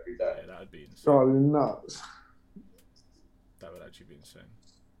them every day. Yeah, that'd be insane. Driving nuts. That would actually be insane.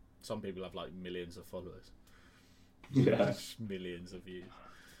 Some people have like millions of followers. Yeah. Millions of views.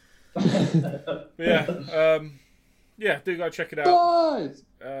 But yeah, do go check it out. Guys!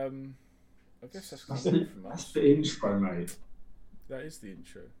 I guess that's kind of it from That's us. the intro, mate. That is the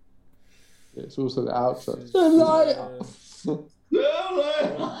intro. It's also the outro. This is,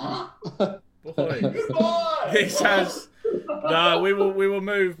 boy, Goodbye! this has. No, we will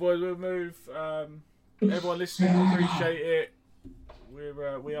move, boys. We'll move. Everyone listening, appreciate it.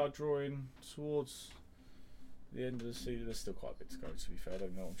 We are drawing towards the end of the season. There's still quite a bit to go, to be fair. I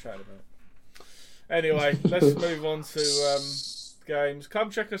don't know what I'm chatting about. Anyway, let's move on to games. Come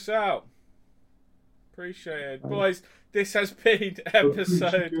check us out. Appreciate it. Boys, this has been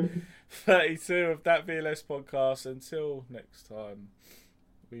episode 32 of That VLS podcast. Until next time,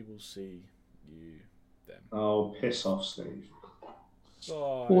 we will see you then. Oh, piss off, Steve.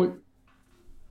 Bye. Boy.